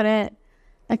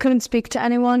couldn't speak to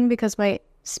anyone because my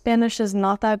Spanish is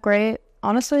not that great.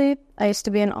 Honestly, I used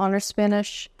to be in honors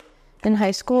Spanish in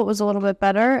high school. It was a little bit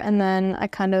better, and then I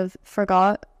kind of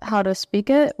forgot how to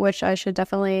speak it, which I should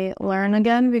definitely learn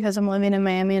again because I'm living in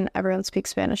Miami and everyone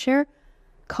speaks Spanish here.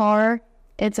 Car,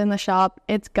 it's in the shop.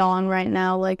 It's gone right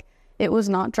now. Like, it was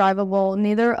not drivable.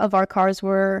 Neither of our cars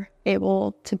were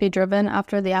able to be driven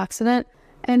after the accident,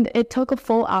 and it took a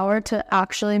full hour to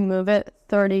actually move it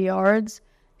 30 yards,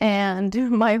 and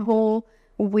my whole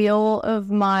wheel of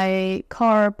my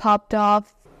car popped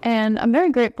off. And I'm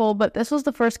very grateful, but this was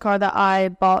the first car that I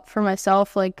bought for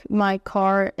myself. Like, my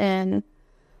car in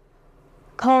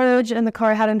college and the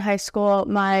car I had in high school,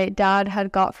 my dad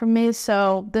had got from me.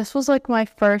 So this was like my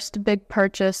first big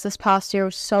purchase this past year. I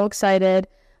was so excited.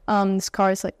 This car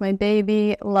is like my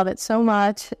baby. Love it so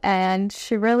much. And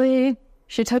she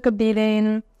took a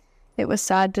beating. It was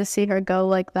sad to see her go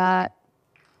like that.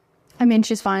 I mean,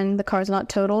 she's fine. The car's not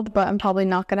totaled, but I'm probably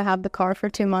not going to have the car for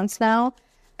 2 months now.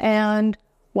 And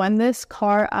when this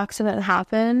car accident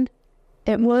happened,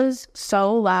 it was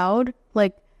so loud.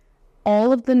 Like,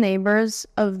 all of the neighbors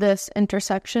of this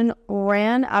intersection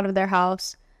ran out of their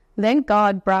house. Thank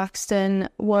God Braxton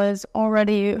was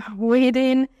already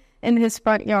waiting in his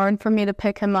front yard for me to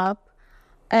pick him up.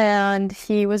 And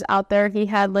he was out there. He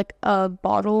had like a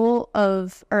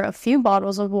few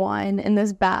bottles of wine in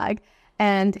this bag.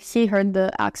 And he heard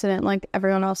the accident like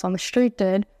everyone else on the street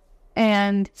did.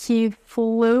 And he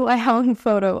flew out a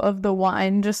photo of the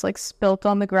wine just like spilt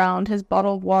on the ground. His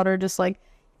bottle of water just like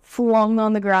flung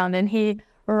on the ground, and he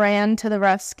ran to the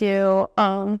rescue,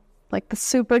 like the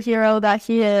superhero that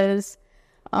he is,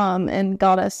 and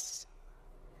got us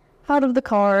out of the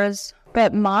cars.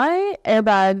 But my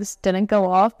airbags didn't go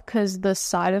off because the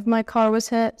side of my car was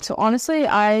hit. So honestly,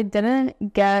 I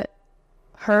didn't get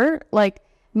hurt. Like,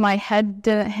 my head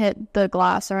didn't hit the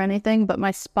glass or anything, but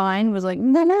my spine was like,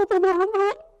 and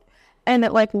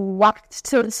it like whacked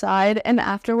to the side. And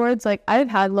afterwards, like, I've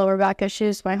had lower back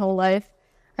issues my whole life.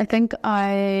 I think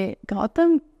I got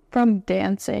them from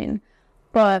dancing,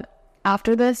 but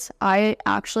after this, I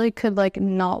actually could like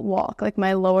not walk. Like,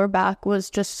 my lower back was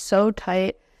just so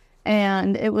tight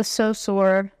and it was so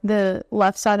sore. The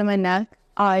left side of my neck,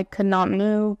 I could not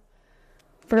move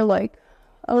for like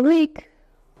a week.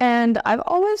 And I've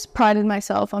always prided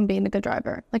myself on being a good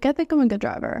driver. Like, I think I'm a good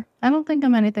driver. I don't think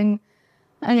I'm anything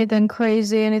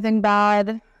crazy, anything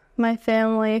bad. My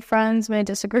family, friends may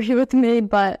disagree with me,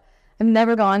 but I've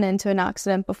never gone into an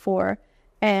accident before.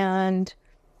 And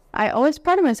I always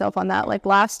prided myself on that. Like,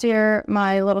 last year,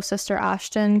 my little sister,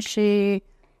 Ashton, she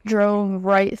drove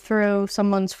right through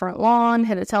someone's front lawn,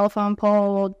 hit a telephone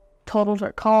pole, totaled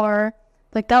her car.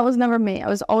 Like, that was never me. I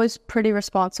was always pretty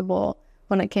responsible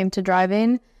when it came to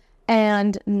driving.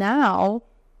 And now,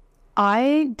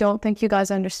 I don't think you guys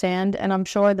understand, and I'm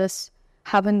sure this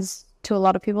happens to a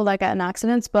lot of people that get in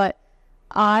accidents, but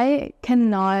I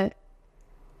cannot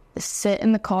sit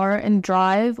in the car and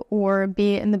drive or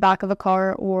be in the back of a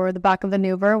car or the back of an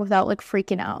Uber without like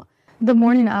freaking out. The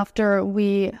morning after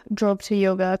we drove to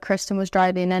yoga, Kristen was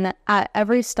driving, and at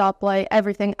every stoplight,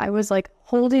 everything, I was like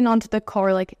holding onto the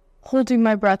car, like holding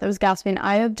my breath. I was gasping.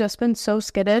 I have just been so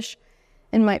skittish.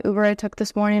 In my Uber I took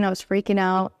this morning, I was freaking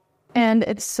out. And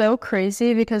it's so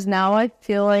crazy because now I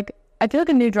feel like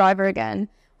a new driver again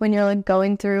when you're like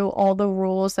going through all the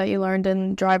rules that you learned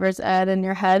in driver's ed in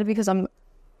your head, because I'm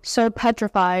so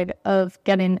petrified of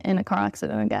getting in a car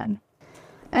accident again.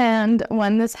 And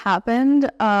when this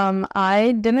happened,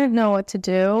 I didn't know what to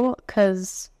do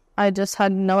because I just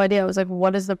had no idea. I was like,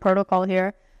 what is the protocol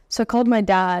here? So I called my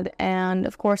dad, and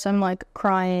of course I'm like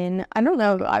crying. I don't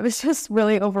know. I was just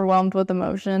really overwhelmed with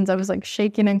emotions. I was like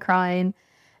shaking and crying.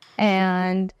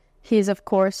 And he's of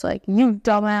course like, you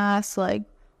dumbass, like,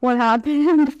 what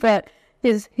happened? But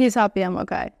he's happy I'm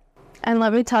okay. And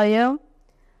let me tell you,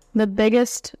 the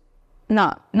biggest,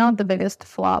 not the biggest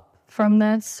flop from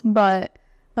this, but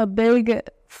a big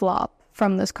flop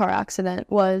from this car accident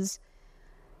was,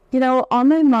 you know, on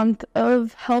my month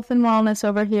of health and wellness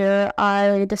over here,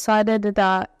 I decided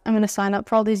that I'm going to sign up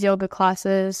for all these yoga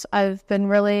classes. I've been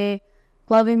really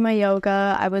loving my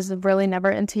yoga. I was really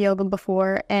never into yoga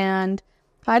before, and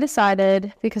I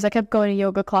decided, because I kept going to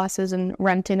yoga classes and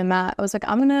renting a mat, I was like,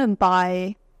 I'm going to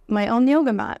buy my own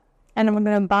yoga mat, and I'm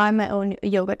going to buy my own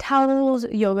yoga towels,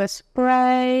 yoga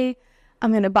spray.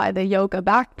 I'm going to buy the yoga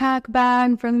backpack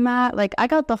bag for the mat. Like, I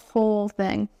got the whole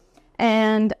thing,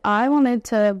 and I wanted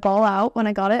to ball out when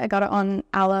I got it. I got it on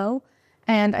Alo,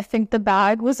 and I think the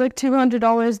bag was like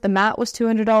 $200. The mat was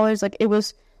 $200. Like, it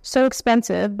was so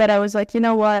expensive, but I was like, you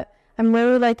know what? I'm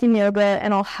really liking yoga,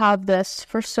 and I'll have this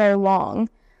for so long.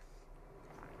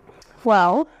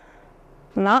 Well,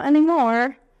 not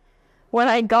anymore. When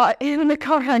I got in the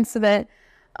car accident,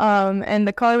 and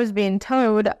the car was being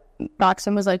towed,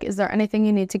 Braxton was like, is there anything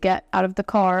you need to get out of the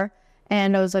car?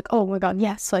 And I was like, oh my God,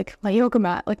 yes, like my yoga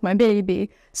mat, like my baby.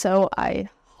 So I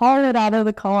hauled it out of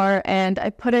the car and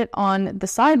I put it on the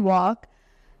sidewalk,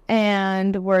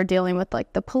 and we're dealing with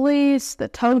like the police, the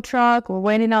tow truck. We're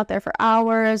waiting out there for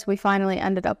hours. We finally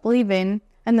ended up leaving.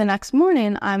 And the next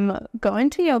morning I'm going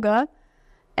to yoga,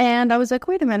 and I was like,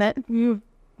 wait a minute,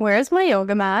 where's my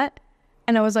yoga mat?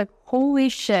 And I was like, holy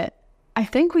shit, I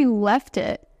think we left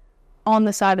it on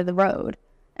the side of the road,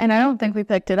 and I don't think we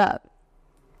picked it up.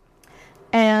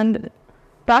 And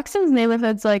Braxton's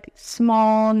neighborhood's like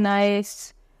small,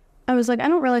 nice. I was like, I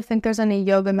don't really think there's any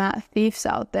yoga mat thieves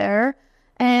out there.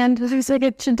 And I was like,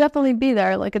 it should definitely be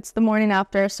there. Like, it's the morning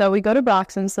after. So we go to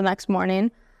Braxton's the next morning.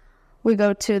 We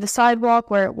go to the sidewalk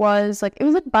where it was like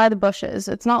by the bushes.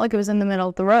 It's not like it was in the middle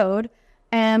of the road.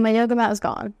 And my yoga mat is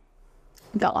gone.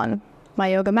 Gone. My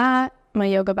yoga mat, my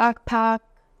yoga backpack,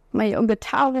 my yoga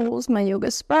towels, my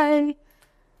yoga spray.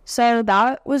 So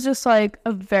that was just like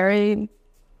a very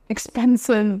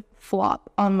expensive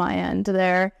flop on my end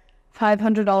there.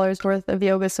 $500 worth of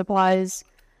yoga supplies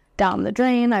down the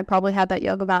drain. I probably had that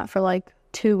yoga mat for like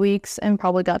 2 weeks and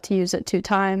probably got to use it 2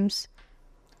 times.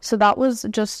 So that was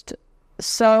just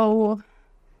so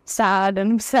sad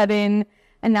and upsetting.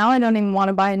 And now I don't even want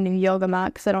to buy a new yoga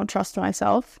mat because I don't trust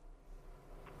myself.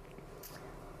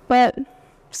 But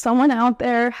someone out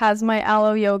there has my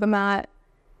Alo yoga mat,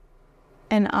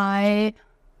 and I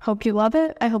hope you love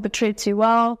it. I hope it treats you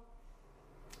well.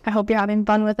 I hope you're having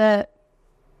fun with it.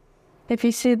 If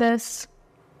you see this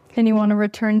and you want to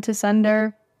return to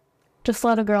sender, just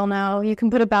let a girl know. You can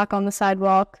put it back on the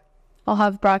sidewalk. I'll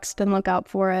have Braxton look out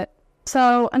for it.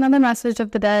 So another message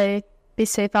of the day: be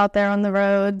safe out there on the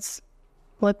roads.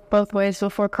 Look both ways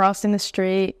before crossing the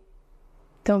street.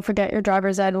 Don't forget your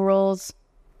driver's ed rules.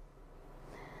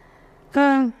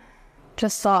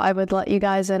 Just thought I would let you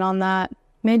guys in on that.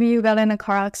 Maybe you got in a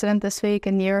car accident this week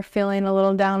and you're feeling a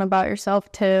little down about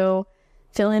yourself too.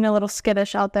 Feeling a little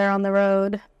skittish out there on the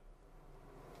road.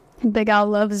 Big Al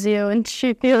loves you and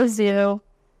she feels you.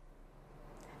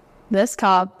 This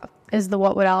top is the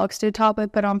What Would Alex Do top I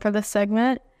put on for this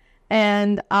segment.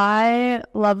 And I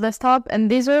love this top. And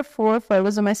these are 4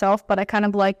 photos of myself, but I kind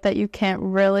of like that you can't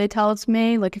really tell it's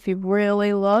me. Like, if you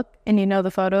really look and you know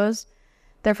the photos,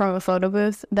 they're from a photo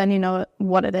booth, then you know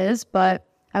what it is. But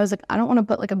I was like, I don't want to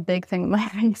put like a big thing in my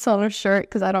face on a shirt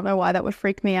because I don't know why that would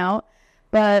freak me out.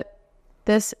 But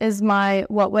this is my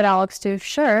What Would Alex Do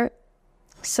shirt.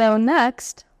 So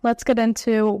next, let's get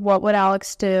into What Would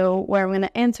Alex Do, where I'm going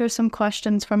to answer some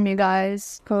questions from you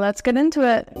guys. So let's get into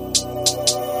it.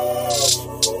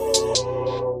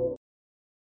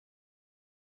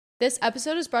 This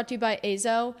episode is brought to you by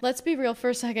Azo. Let's be real for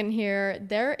a second here.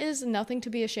 There is nothing to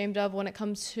be ashamed of when it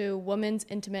comes to women's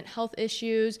intimate health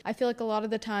issues. I feel like a lot of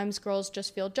the times girls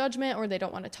just feel judgment, or they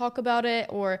don't want to talk about it,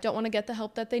 or don't want to get the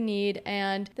help that they need.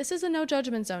 And this is a no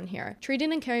judgment zone here.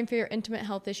 Treating and caring for your intimate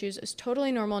health issues is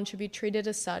totally normal and should be treated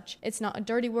as such. It's not a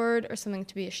dirty word or something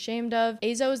to be ashamed of.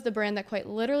 Azo is the brand that quite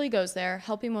literally goes there,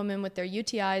 helping women with their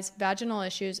UTIs, vaginal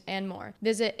issues, and more.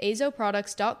 Visit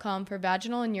azoproducts.com for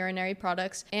vaginal and urinary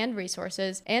products and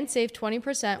resources, and save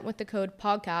 20% with the code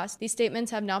PODCAST. These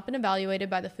statements have not been evaluated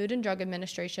by the Food and Drug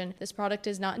Administration. This product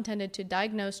is not intended to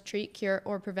diagnose, treat, cure,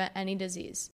 or prevent any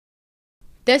disease.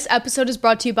 This episode is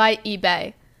brought to you by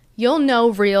eBay. You'll know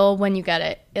real when you get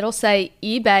it. It'll say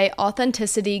eBay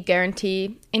Authenticity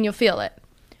Guarantee, and you'll feel it.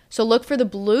 So look for the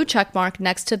blue check mark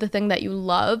next to the thing that you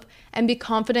love, and be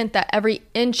confident that every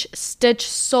inch, stitch,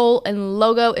 sole, and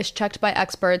logo is checked by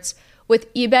experts.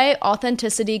 With eBay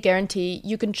Authenticity Guarantee,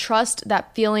 you can trust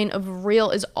that feeling of real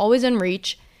is always in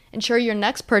reach. Ensure your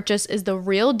next purchase is the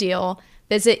real deal.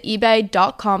 Visit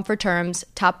ebay.com for terms.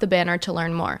 Tap the banner to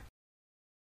learn more.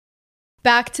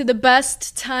 Back to the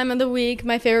best time of the week,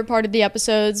 my favorite part of the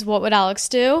episodes, What Would Alex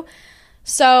Do?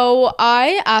 So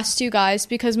I asked you guys,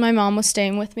 because my mom was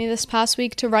staying with me this past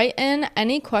week, to write in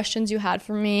any questions you had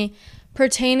for me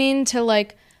pertaining to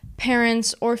like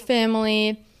parents or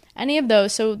family, any of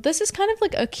those. So this is kind of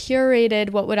like a curated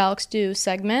What Would Alex Do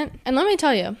segment. And let me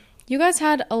tell you, you guys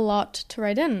had a lot to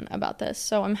write in about this,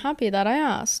 so I'm happy that I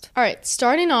asked. All right,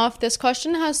 starting off, this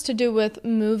question has to do with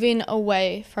moving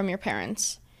away from your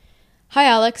parents. Hi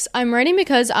Alex, I'm writing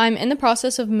because I'm in the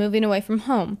process of moving away from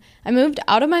home. I moved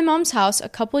out of my mom's house a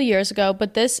couple years ago,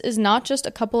 but this is not just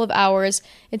a couple of hours,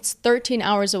 it's 13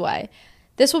 hours away.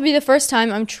 This will be the first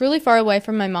time I'm truly far away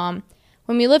from my mom.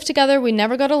 When we lived together, we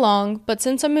never got along, but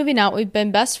since I'm moving out, we've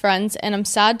been best friends, and I'm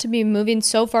sad to be moving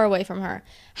so far away from her.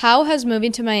 How has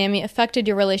moving to Miami affected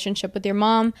your relationship with your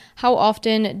mom? How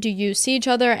often do you see each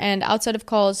other, and outside of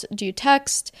calls, do you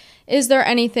text? Is there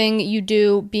anything you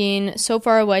do being so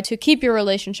far away to keep your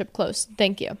relationship close?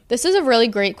 Thank you. This is a really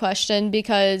great question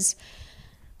because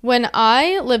when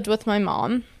I lived with my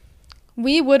mom,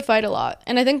 we would fight a lot,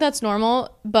 and I think that's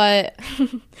normal, but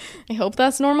I hope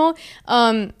that's normal.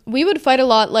 We would fight a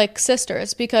lot like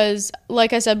sisters because,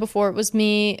 like I said before, it was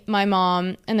me, my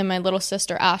mom, and then my little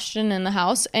sister Ashton in the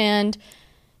house, and,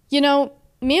 you know,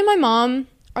 me and my mom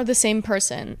are the same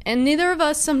person, and neither of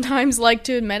us sometimes like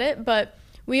to admit it, but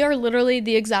we are literally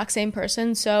the exact same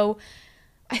person. So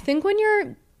I think when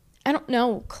you're, I don't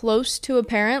know, close to a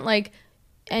parent, like,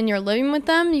 and you're living with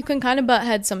them, you can kind of butt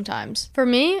heads sometimes. For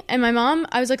me and my mom,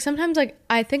 I was like, sometimes, like,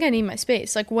 I think I need my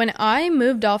space. Like, when I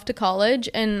moved off to college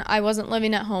and I wasn't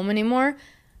living at home anymore,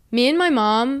 me and my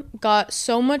mom got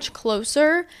so much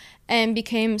closer and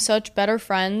became such better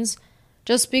friends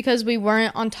just because we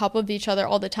weren't on top of each other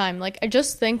all the time. Like, I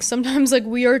just think sometimes, like,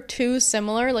 we are too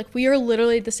similar. Like, we are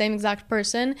literally the same exact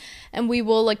person, and we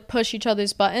will, like, push each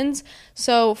other's buttons.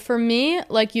 So for me,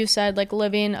 like you said, like,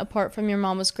 living apart from your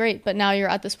mom was great, but now you're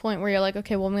at this point where you're like,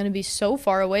 okay, well, I'm going to be so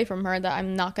far away from her that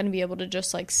I'm not going to be able to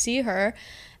just, like, see her.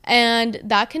 And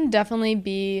that can definitely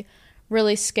be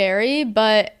really scary,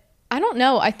 but I don't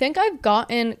know. I think I've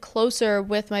gotten closer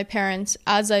with my parents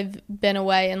as I've been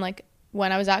away and, like,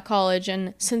 when I was at college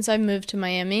and since I moved to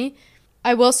Miami.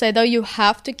 I will say, though, you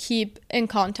have to keep in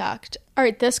contact. All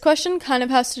right, this question kind of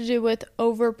has to do with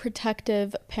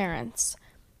overprotective parents.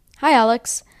 Hi,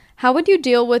 Alex. How would you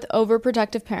deal with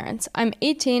overprotective parents? I'm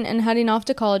 18 and heading off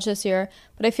to college this year,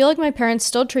 but I feel like my parents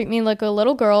still treat me like a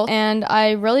little girl, and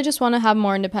I really just want to have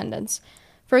more independence.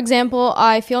 For example,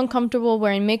 I feel uncomfortable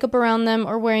wearing makeup around them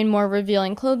or wearing more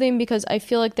revealing clothing because I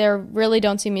feel like they really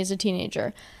don't see me as a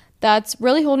teenager. That's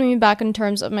really holding me back in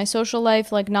terms of my social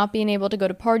life, like not being able to go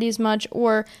to parties much,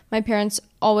 or my parents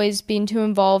always being too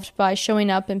involved by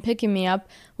showing up and picking me up,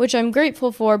 which I'm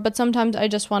grateful for, but sometimes I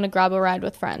just want to grab a ride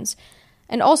with friends.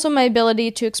 And also my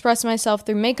ability to express myself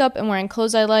through makeup and wearing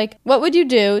clothes I like. What would you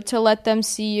do to let them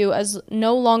see you as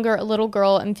no longer a little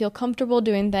girl and feel comfortable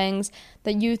doing things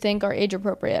that you think are age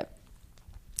appropriate?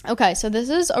 Okay, so this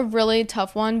is a really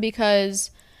tough one because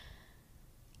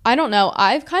I don't know.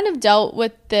 I've kind of dealt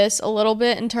with this a little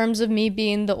bit in terms of me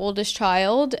being the oldest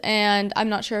child, and I'm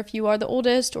not sure if you are the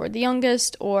oldest or the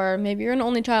youngest, or maybe you're an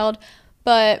only child,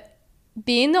 but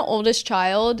being the oldest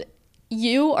child,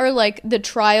 you are like the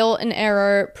trial and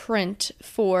error print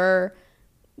for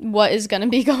what is going to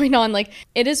be going on. Like,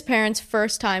 it is parents'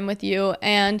 first time with you,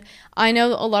 and I know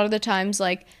a lot of the times,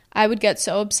 like, I would get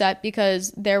so upset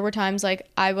because there were times, like,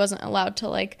 I wasn't allowed to,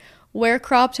 like, wear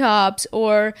crop tops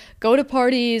or go to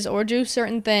parties or do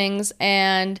certain things,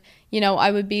 and, you know,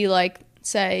 I would be, like,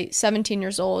 say 17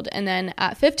 years old, and then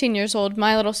at 15 years old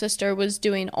my little sister was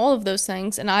doing all of those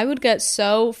things, and I would get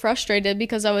so frustrated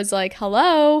because I was like,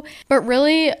 hello. But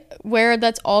really, where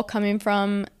that's all coming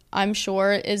from, I'm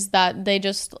sure, is that they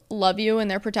just love you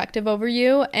and they're protective over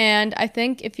you. And I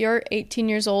think if you're 18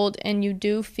 years old and you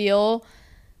do feel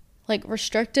like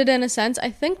restricted in a sense, I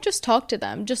think just talk to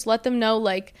them. Just let them know,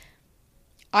 like,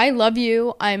 I love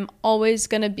you, I'm always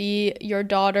gonna be your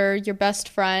daughter, your best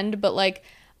friend, but, like,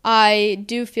 I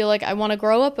do feel like I want to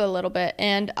grow up a little bit.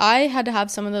 And I had to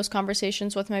have some of those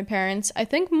conversations with my parents. I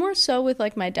think more so with,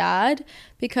 like, my dad,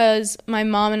 because my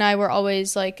mom and I were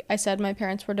always, like I said, my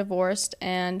parents were divorced,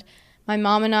 and my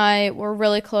mom and I were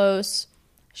really close.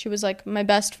 She was, like, my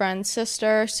best friend's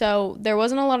sister, so there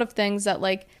wasn't a lot of things that,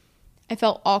 like, I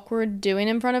felt awkward doing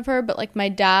in front of her. But, like, my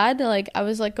dad, like, I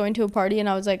was, like, going to a party and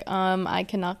I was like, I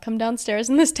cannot come downstairs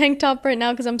in this tank top right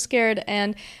now because I'm scared.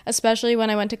 And especially when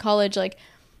I went to college, like,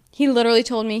 he literally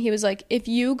told me, he was like, if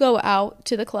you go out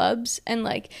to the clubs and,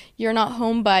 like, you're not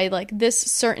home by, like, this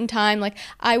certain time, like,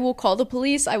 I will call the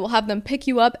police, I will have them pick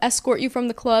you up, escort you from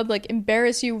the club, like,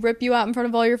 embarrass you, rip you out in front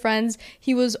of all your friends.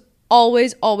 He was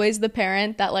always the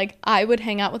parent that, like, I would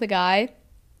hang out with a guy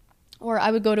or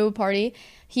I would go to a party,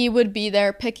 he would be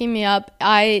there picking me up.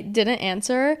 I didn't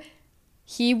answer.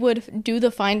 he would do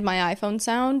the Find My iPhone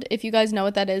sound. If you guys know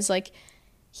what that is, like,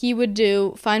 he would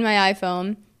do Find My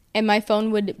iPhone, and my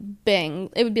phone would bing.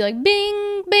 It would be like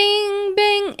bing, bing,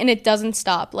 bing, and it doesn't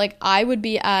stop. Like, I would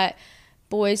be at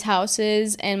boys'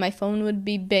 houses and my phone would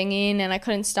be binging and I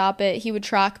couldn't stop it. He would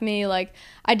track me. Like,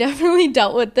 I definitely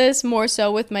dealt with this more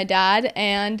so with my dad,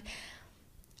 and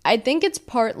I think it's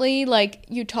partly like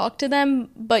you talk to them,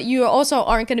 but you also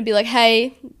aren't going to be like,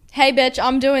 hey bitch,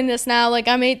 I'm doing this now, like,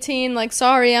 I'm 18, like,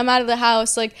 sorry, I'm out of the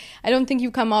house. Like, I don't think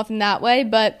you come off in that way,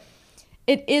 but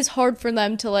it is hard for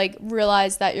them to, like,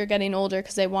 realize that you're getting older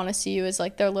because they want to see you as,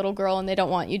 like, their little girl and they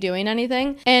don't want you doing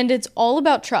anything. And it's all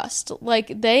about trust.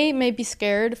 Like, they may be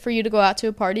scared for you to go out to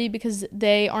a party because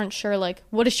they aren't sure, like,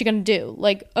 what is she gonna do?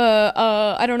 Like,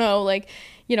 I don't know, like,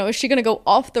 you know, is she gonna go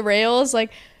off the rails?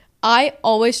 Like, I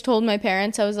always told my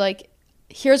parents, I was like,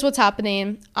 here's what's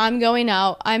happening. I'm going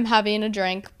out, I'm having a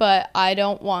drink, but I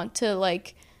don't want to,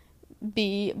 like,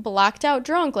 be blacked out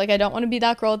drunk. Like, I don't want to be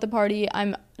that girl at the party.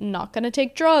 I'm not going to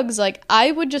take drugs. Like,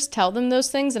 I would just tell them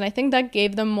those things, and I think that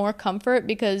gave them more comfort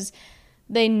because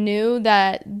they knew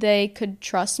that they could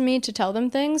trust me to tell them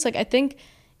things. Like, I think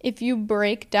if you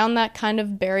break down that kind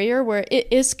of barrier where it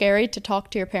is scary to talk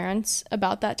to your parents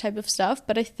about that type of stuff,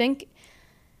 but I think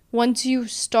once you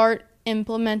start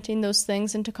implementing those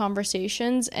things into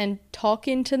conversations and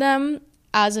talking to them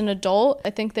as an adult, I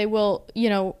think they will, you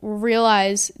know,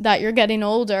 realize that you're getting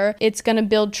older. It's going to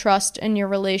build trust in your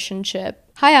relationship.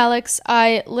 Hi, Alex.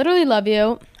 I literally love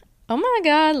you. Oh my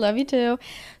God, love you too.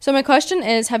 So my question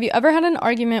is, have you ever had an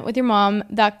argument with your mom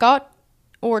that got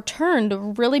or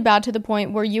turned really bad to the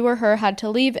point where you or her had to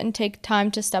leave and take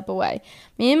time to step away?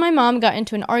 Me and my mom got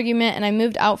into an argument and I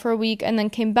moved out for a week and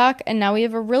then came back, and now we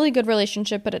have a really good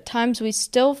relationship, but at times we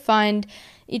still find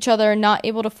each other not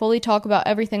able to fully talk about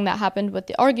everything that happened with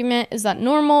the argument. Is that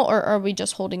normal, or are we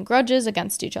just holding grudges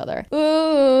against each other?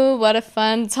 Ooh, what a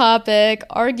fun topic.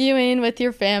 Arguing with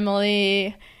your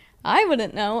family. I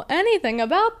wouldn't know anything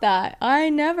about that. I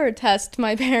never test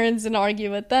my parents and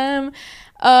argue with them.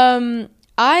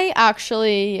 I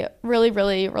actually really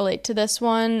relate to this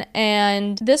one,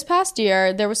 and this past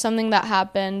year there was something that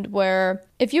happened where,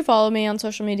 if you follow me on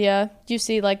social media, you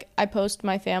see, like, I post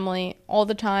my family all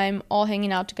the time, all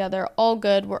hanging out together, all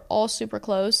good, we're all super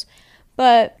close.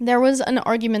 But there was an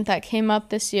argument that came up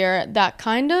this year that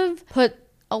kind of put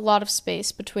a lot of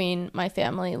space between my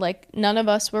family. Like, none of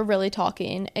us were really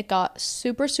talking. It got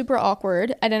super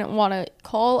awkward. I didn't want to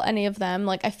call any of them.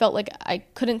 Like, I felt like I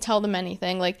couldn't tell them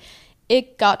anything. Like,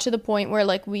 it got to the point where,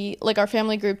 like, our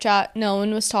family group chat, no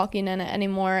one was talking in it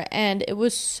anymore, and it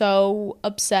was so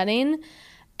upsetting.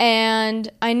 And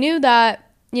I knew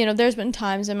that, you know, there's been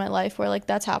times in my life where, like,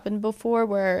 that's happened before,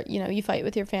 where, you know, you fight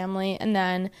with your family, and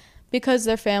then because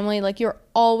they're family, like, you're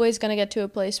always going to get to a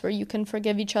place where you can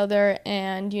forgive each other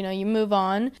and, you know, you move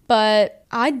on. But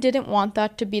I didn't want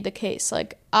that to be the case.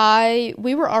 Like,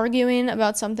 we were arguing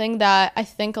about something that I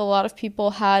think a lot of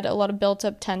people had a lot of built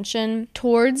up tension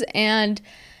towards, and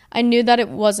I knew that it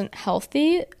wasn't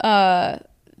healthy, that,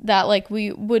 like,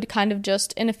 we would kind of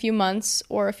just in a few months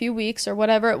or a few weeks or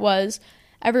whatever it was,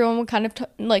 everyone would kind of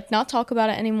not talk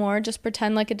about it anymore, just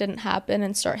pretend like it didn't happen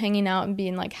and start hanging out and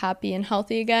being, like, happy and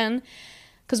healthy again.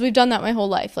 Because we've done that my whole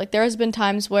life. Like, there has been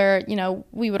times where, you know,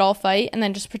 we would all fight and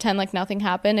then just pretend like nothing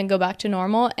happened and go back to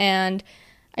normal. And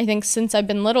I think since I've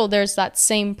been little, there's that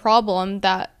same problem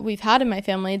that we've had in my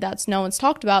family that's no one's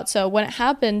talked about. So when it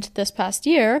happened this past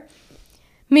year,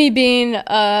 me being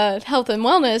health and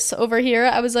wellness over here,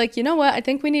 I was like, you know what? I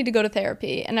think we need to go to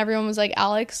therapy. And everyone was like,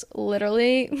 Alex,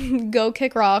 literally, go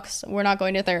kick rocks. We're not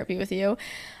going to therapy with you.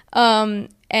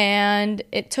 And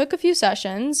it took a few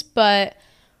sessions, but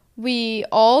we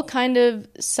all kind of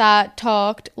sat,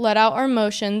 talked, let out our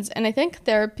emotions. And I think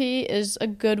therapy is a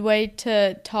good way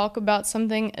to talk about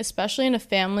something, especially in a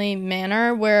family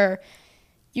manner, where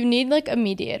you need, like, a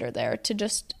mediator there to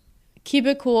just keep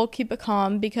it cool, keep it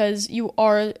calm, because you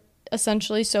are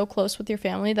essentially so close with your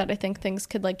family that I think things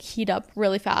could, like, heat up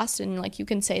really fast, and, like, you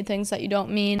can say things that you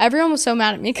don't mean. Everyone was so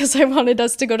mad at me because I wanted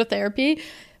us to go to therapy,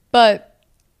 but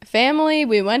family,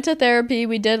 we went to therapy.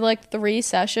 We did, like, 3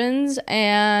 sessions,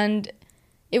 and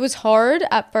it was hard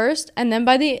at first, and then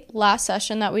by the last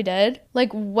session that we did,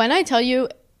 like, when I tell you,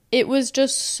 it was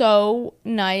just so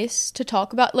nice to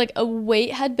talk about. Like, a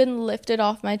weight had been lifted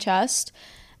off my chest,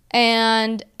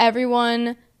 and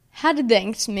everyone had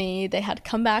thanked me. They had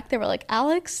come back. They were like,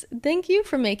 Alex, thank you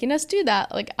for making us do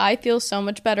that. Like, I feel so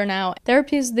much better now.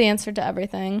 Therapy is the answer to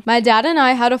everything. My dad and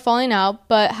I had a falling out,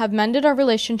 but have mended our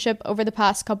relationship over the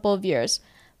past couple of years.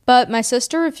 But my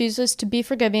sister refuses to be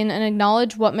forgiving and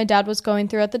acknowledge what my dad was going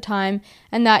through at the time,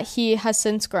 and that he has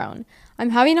since grown. I'm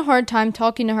having a hard time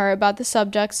talking to her about the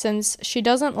subject since she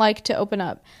doesn't like to open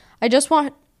up. I just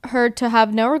want her to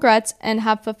have no regrets and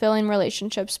have fulfilling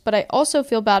relationships, but I also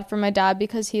feel bad for my dad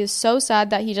because he is so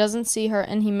sad that he doesn't see her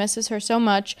and he misses her so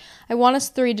much. I want us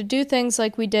three to do things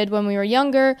like we did when we were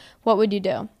younger. What would you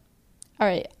do? All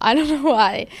right, I don't know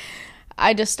why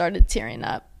I just started tearing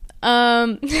up.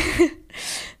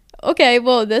 Okay,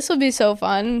 well, this will be so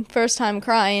fun. First time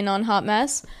crying on Hot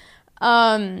Mess.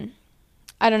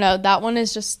 I don't know. That one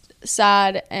is just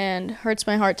sad and hurts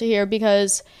my heart to hear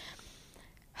because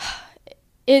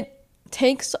it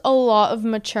takes a lot of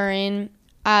maturing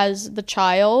as the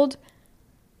child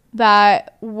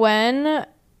that when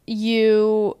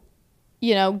you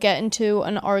get into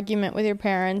an argument with your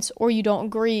parents or you don't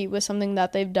agree with something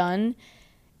that they've done,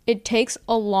 it takes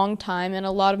a long time and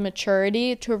a lot of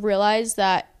maturity to realize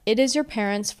that it is your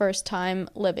parents' first time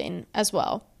living as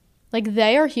well. Like,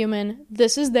 they are human.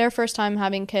 This is their first time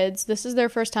having kids. This is their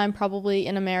first time probably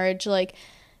in a marriage. Like,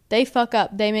 they fuck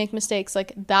up. They make mistakes.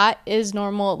 Like, that is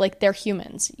normal. Like, they're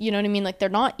humans. You know what I mean? Like, they're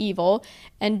not evil.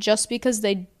 And just because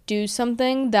they do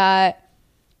something that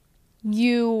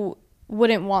you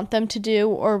wouldn't want them to do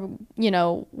or,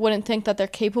 wouldn't think that they're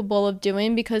capable of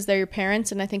doing because they're your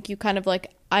parents, and I think you kind of,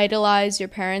 like, idolize your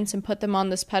parents and put them on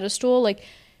this pedestal, like,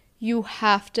 you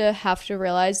have to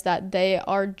realize that they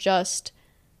are just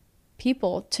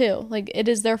people too. Like, it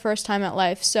is their first time at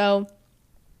life. So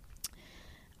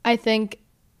I think,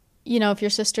 if your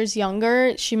sister's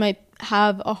younger, she might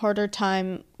have a harder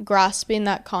time grasping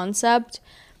that concept.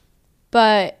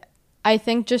 But I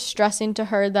think just stressing to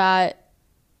her that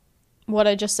what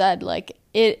I just said, like,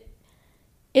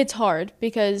 it's hard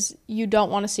because you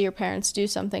don't want to see your parents do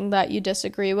something that you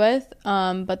disagree with,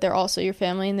 but they're also your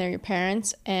family and they're your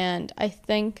parents. And I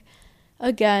think,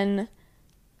 again,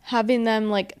 having them,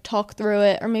 like, talk through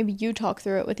it, or maybe you talk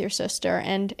through it with your sister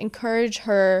and encourage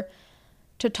her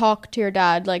to talk to your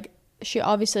dad. Like, she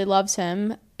obviously loves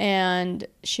him and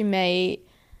she may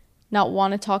not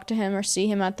want to talk to him or see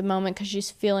him at the moment because she's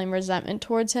feeling resentment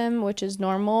towards him, which is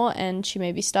normal, and she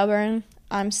may be stubborn.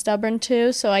 I'm stubborn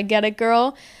too, so I get it,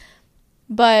 girl.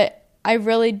 But I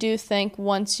really do think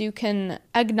once you can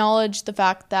acknowledge the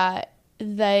fact that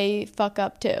they fuck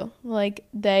up too, like,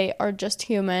 they are just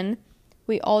human.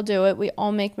 We all do it. We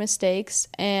all make mistakes,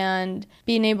 and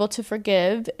being able to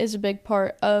forgive is a big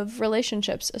part of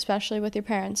relationships, especially with your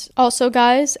parents. Also,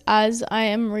 guys, as I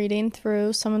am reading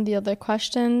through some of the other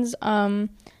questions and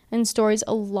stories,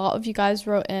 a lot of you guys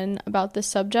wrote in about this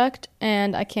subject,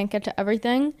 and I can't get to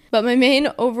everything. But my main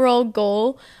overall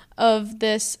goal of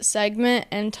this segment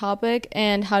and topic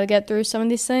and how to get through some of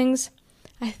these things,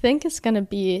 I think it's going to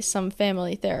be some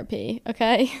family therapy,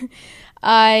 okay?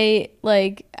 I,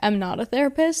 am not a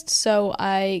therapist, so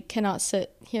I cannot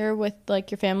sit here with,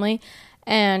 your family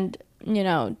and,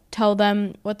 tell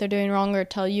them what they're doing wrong or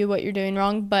tell you what you're doing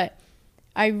wrong, but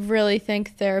I really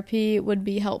think therapy would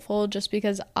be helpful just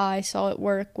because I saw it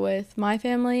work with my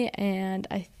family, and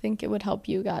I think it would help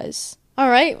you guys. All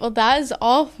right, well, that is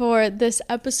all for this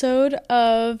episode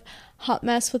of Hot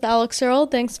Mess with Alex Earl.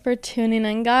 Thanks for tuning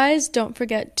in, guys. Don't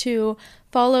forget to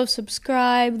follow,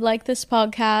 subscribe, like this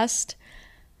podcast.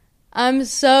 I'm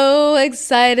so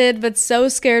excited but so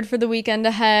scared for the weekend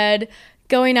ahead.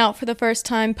 Going out for the first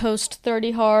time post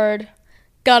 30 hard.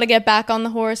 Gotta get back on the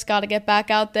horse, gotta get back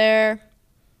out there.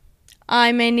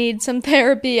 I may need some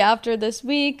therapy after this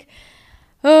week.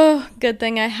 Oh, good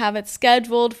thing I have it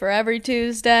scheduled for every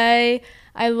Tuesday.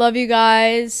 I love you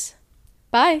guys.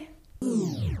 Bye.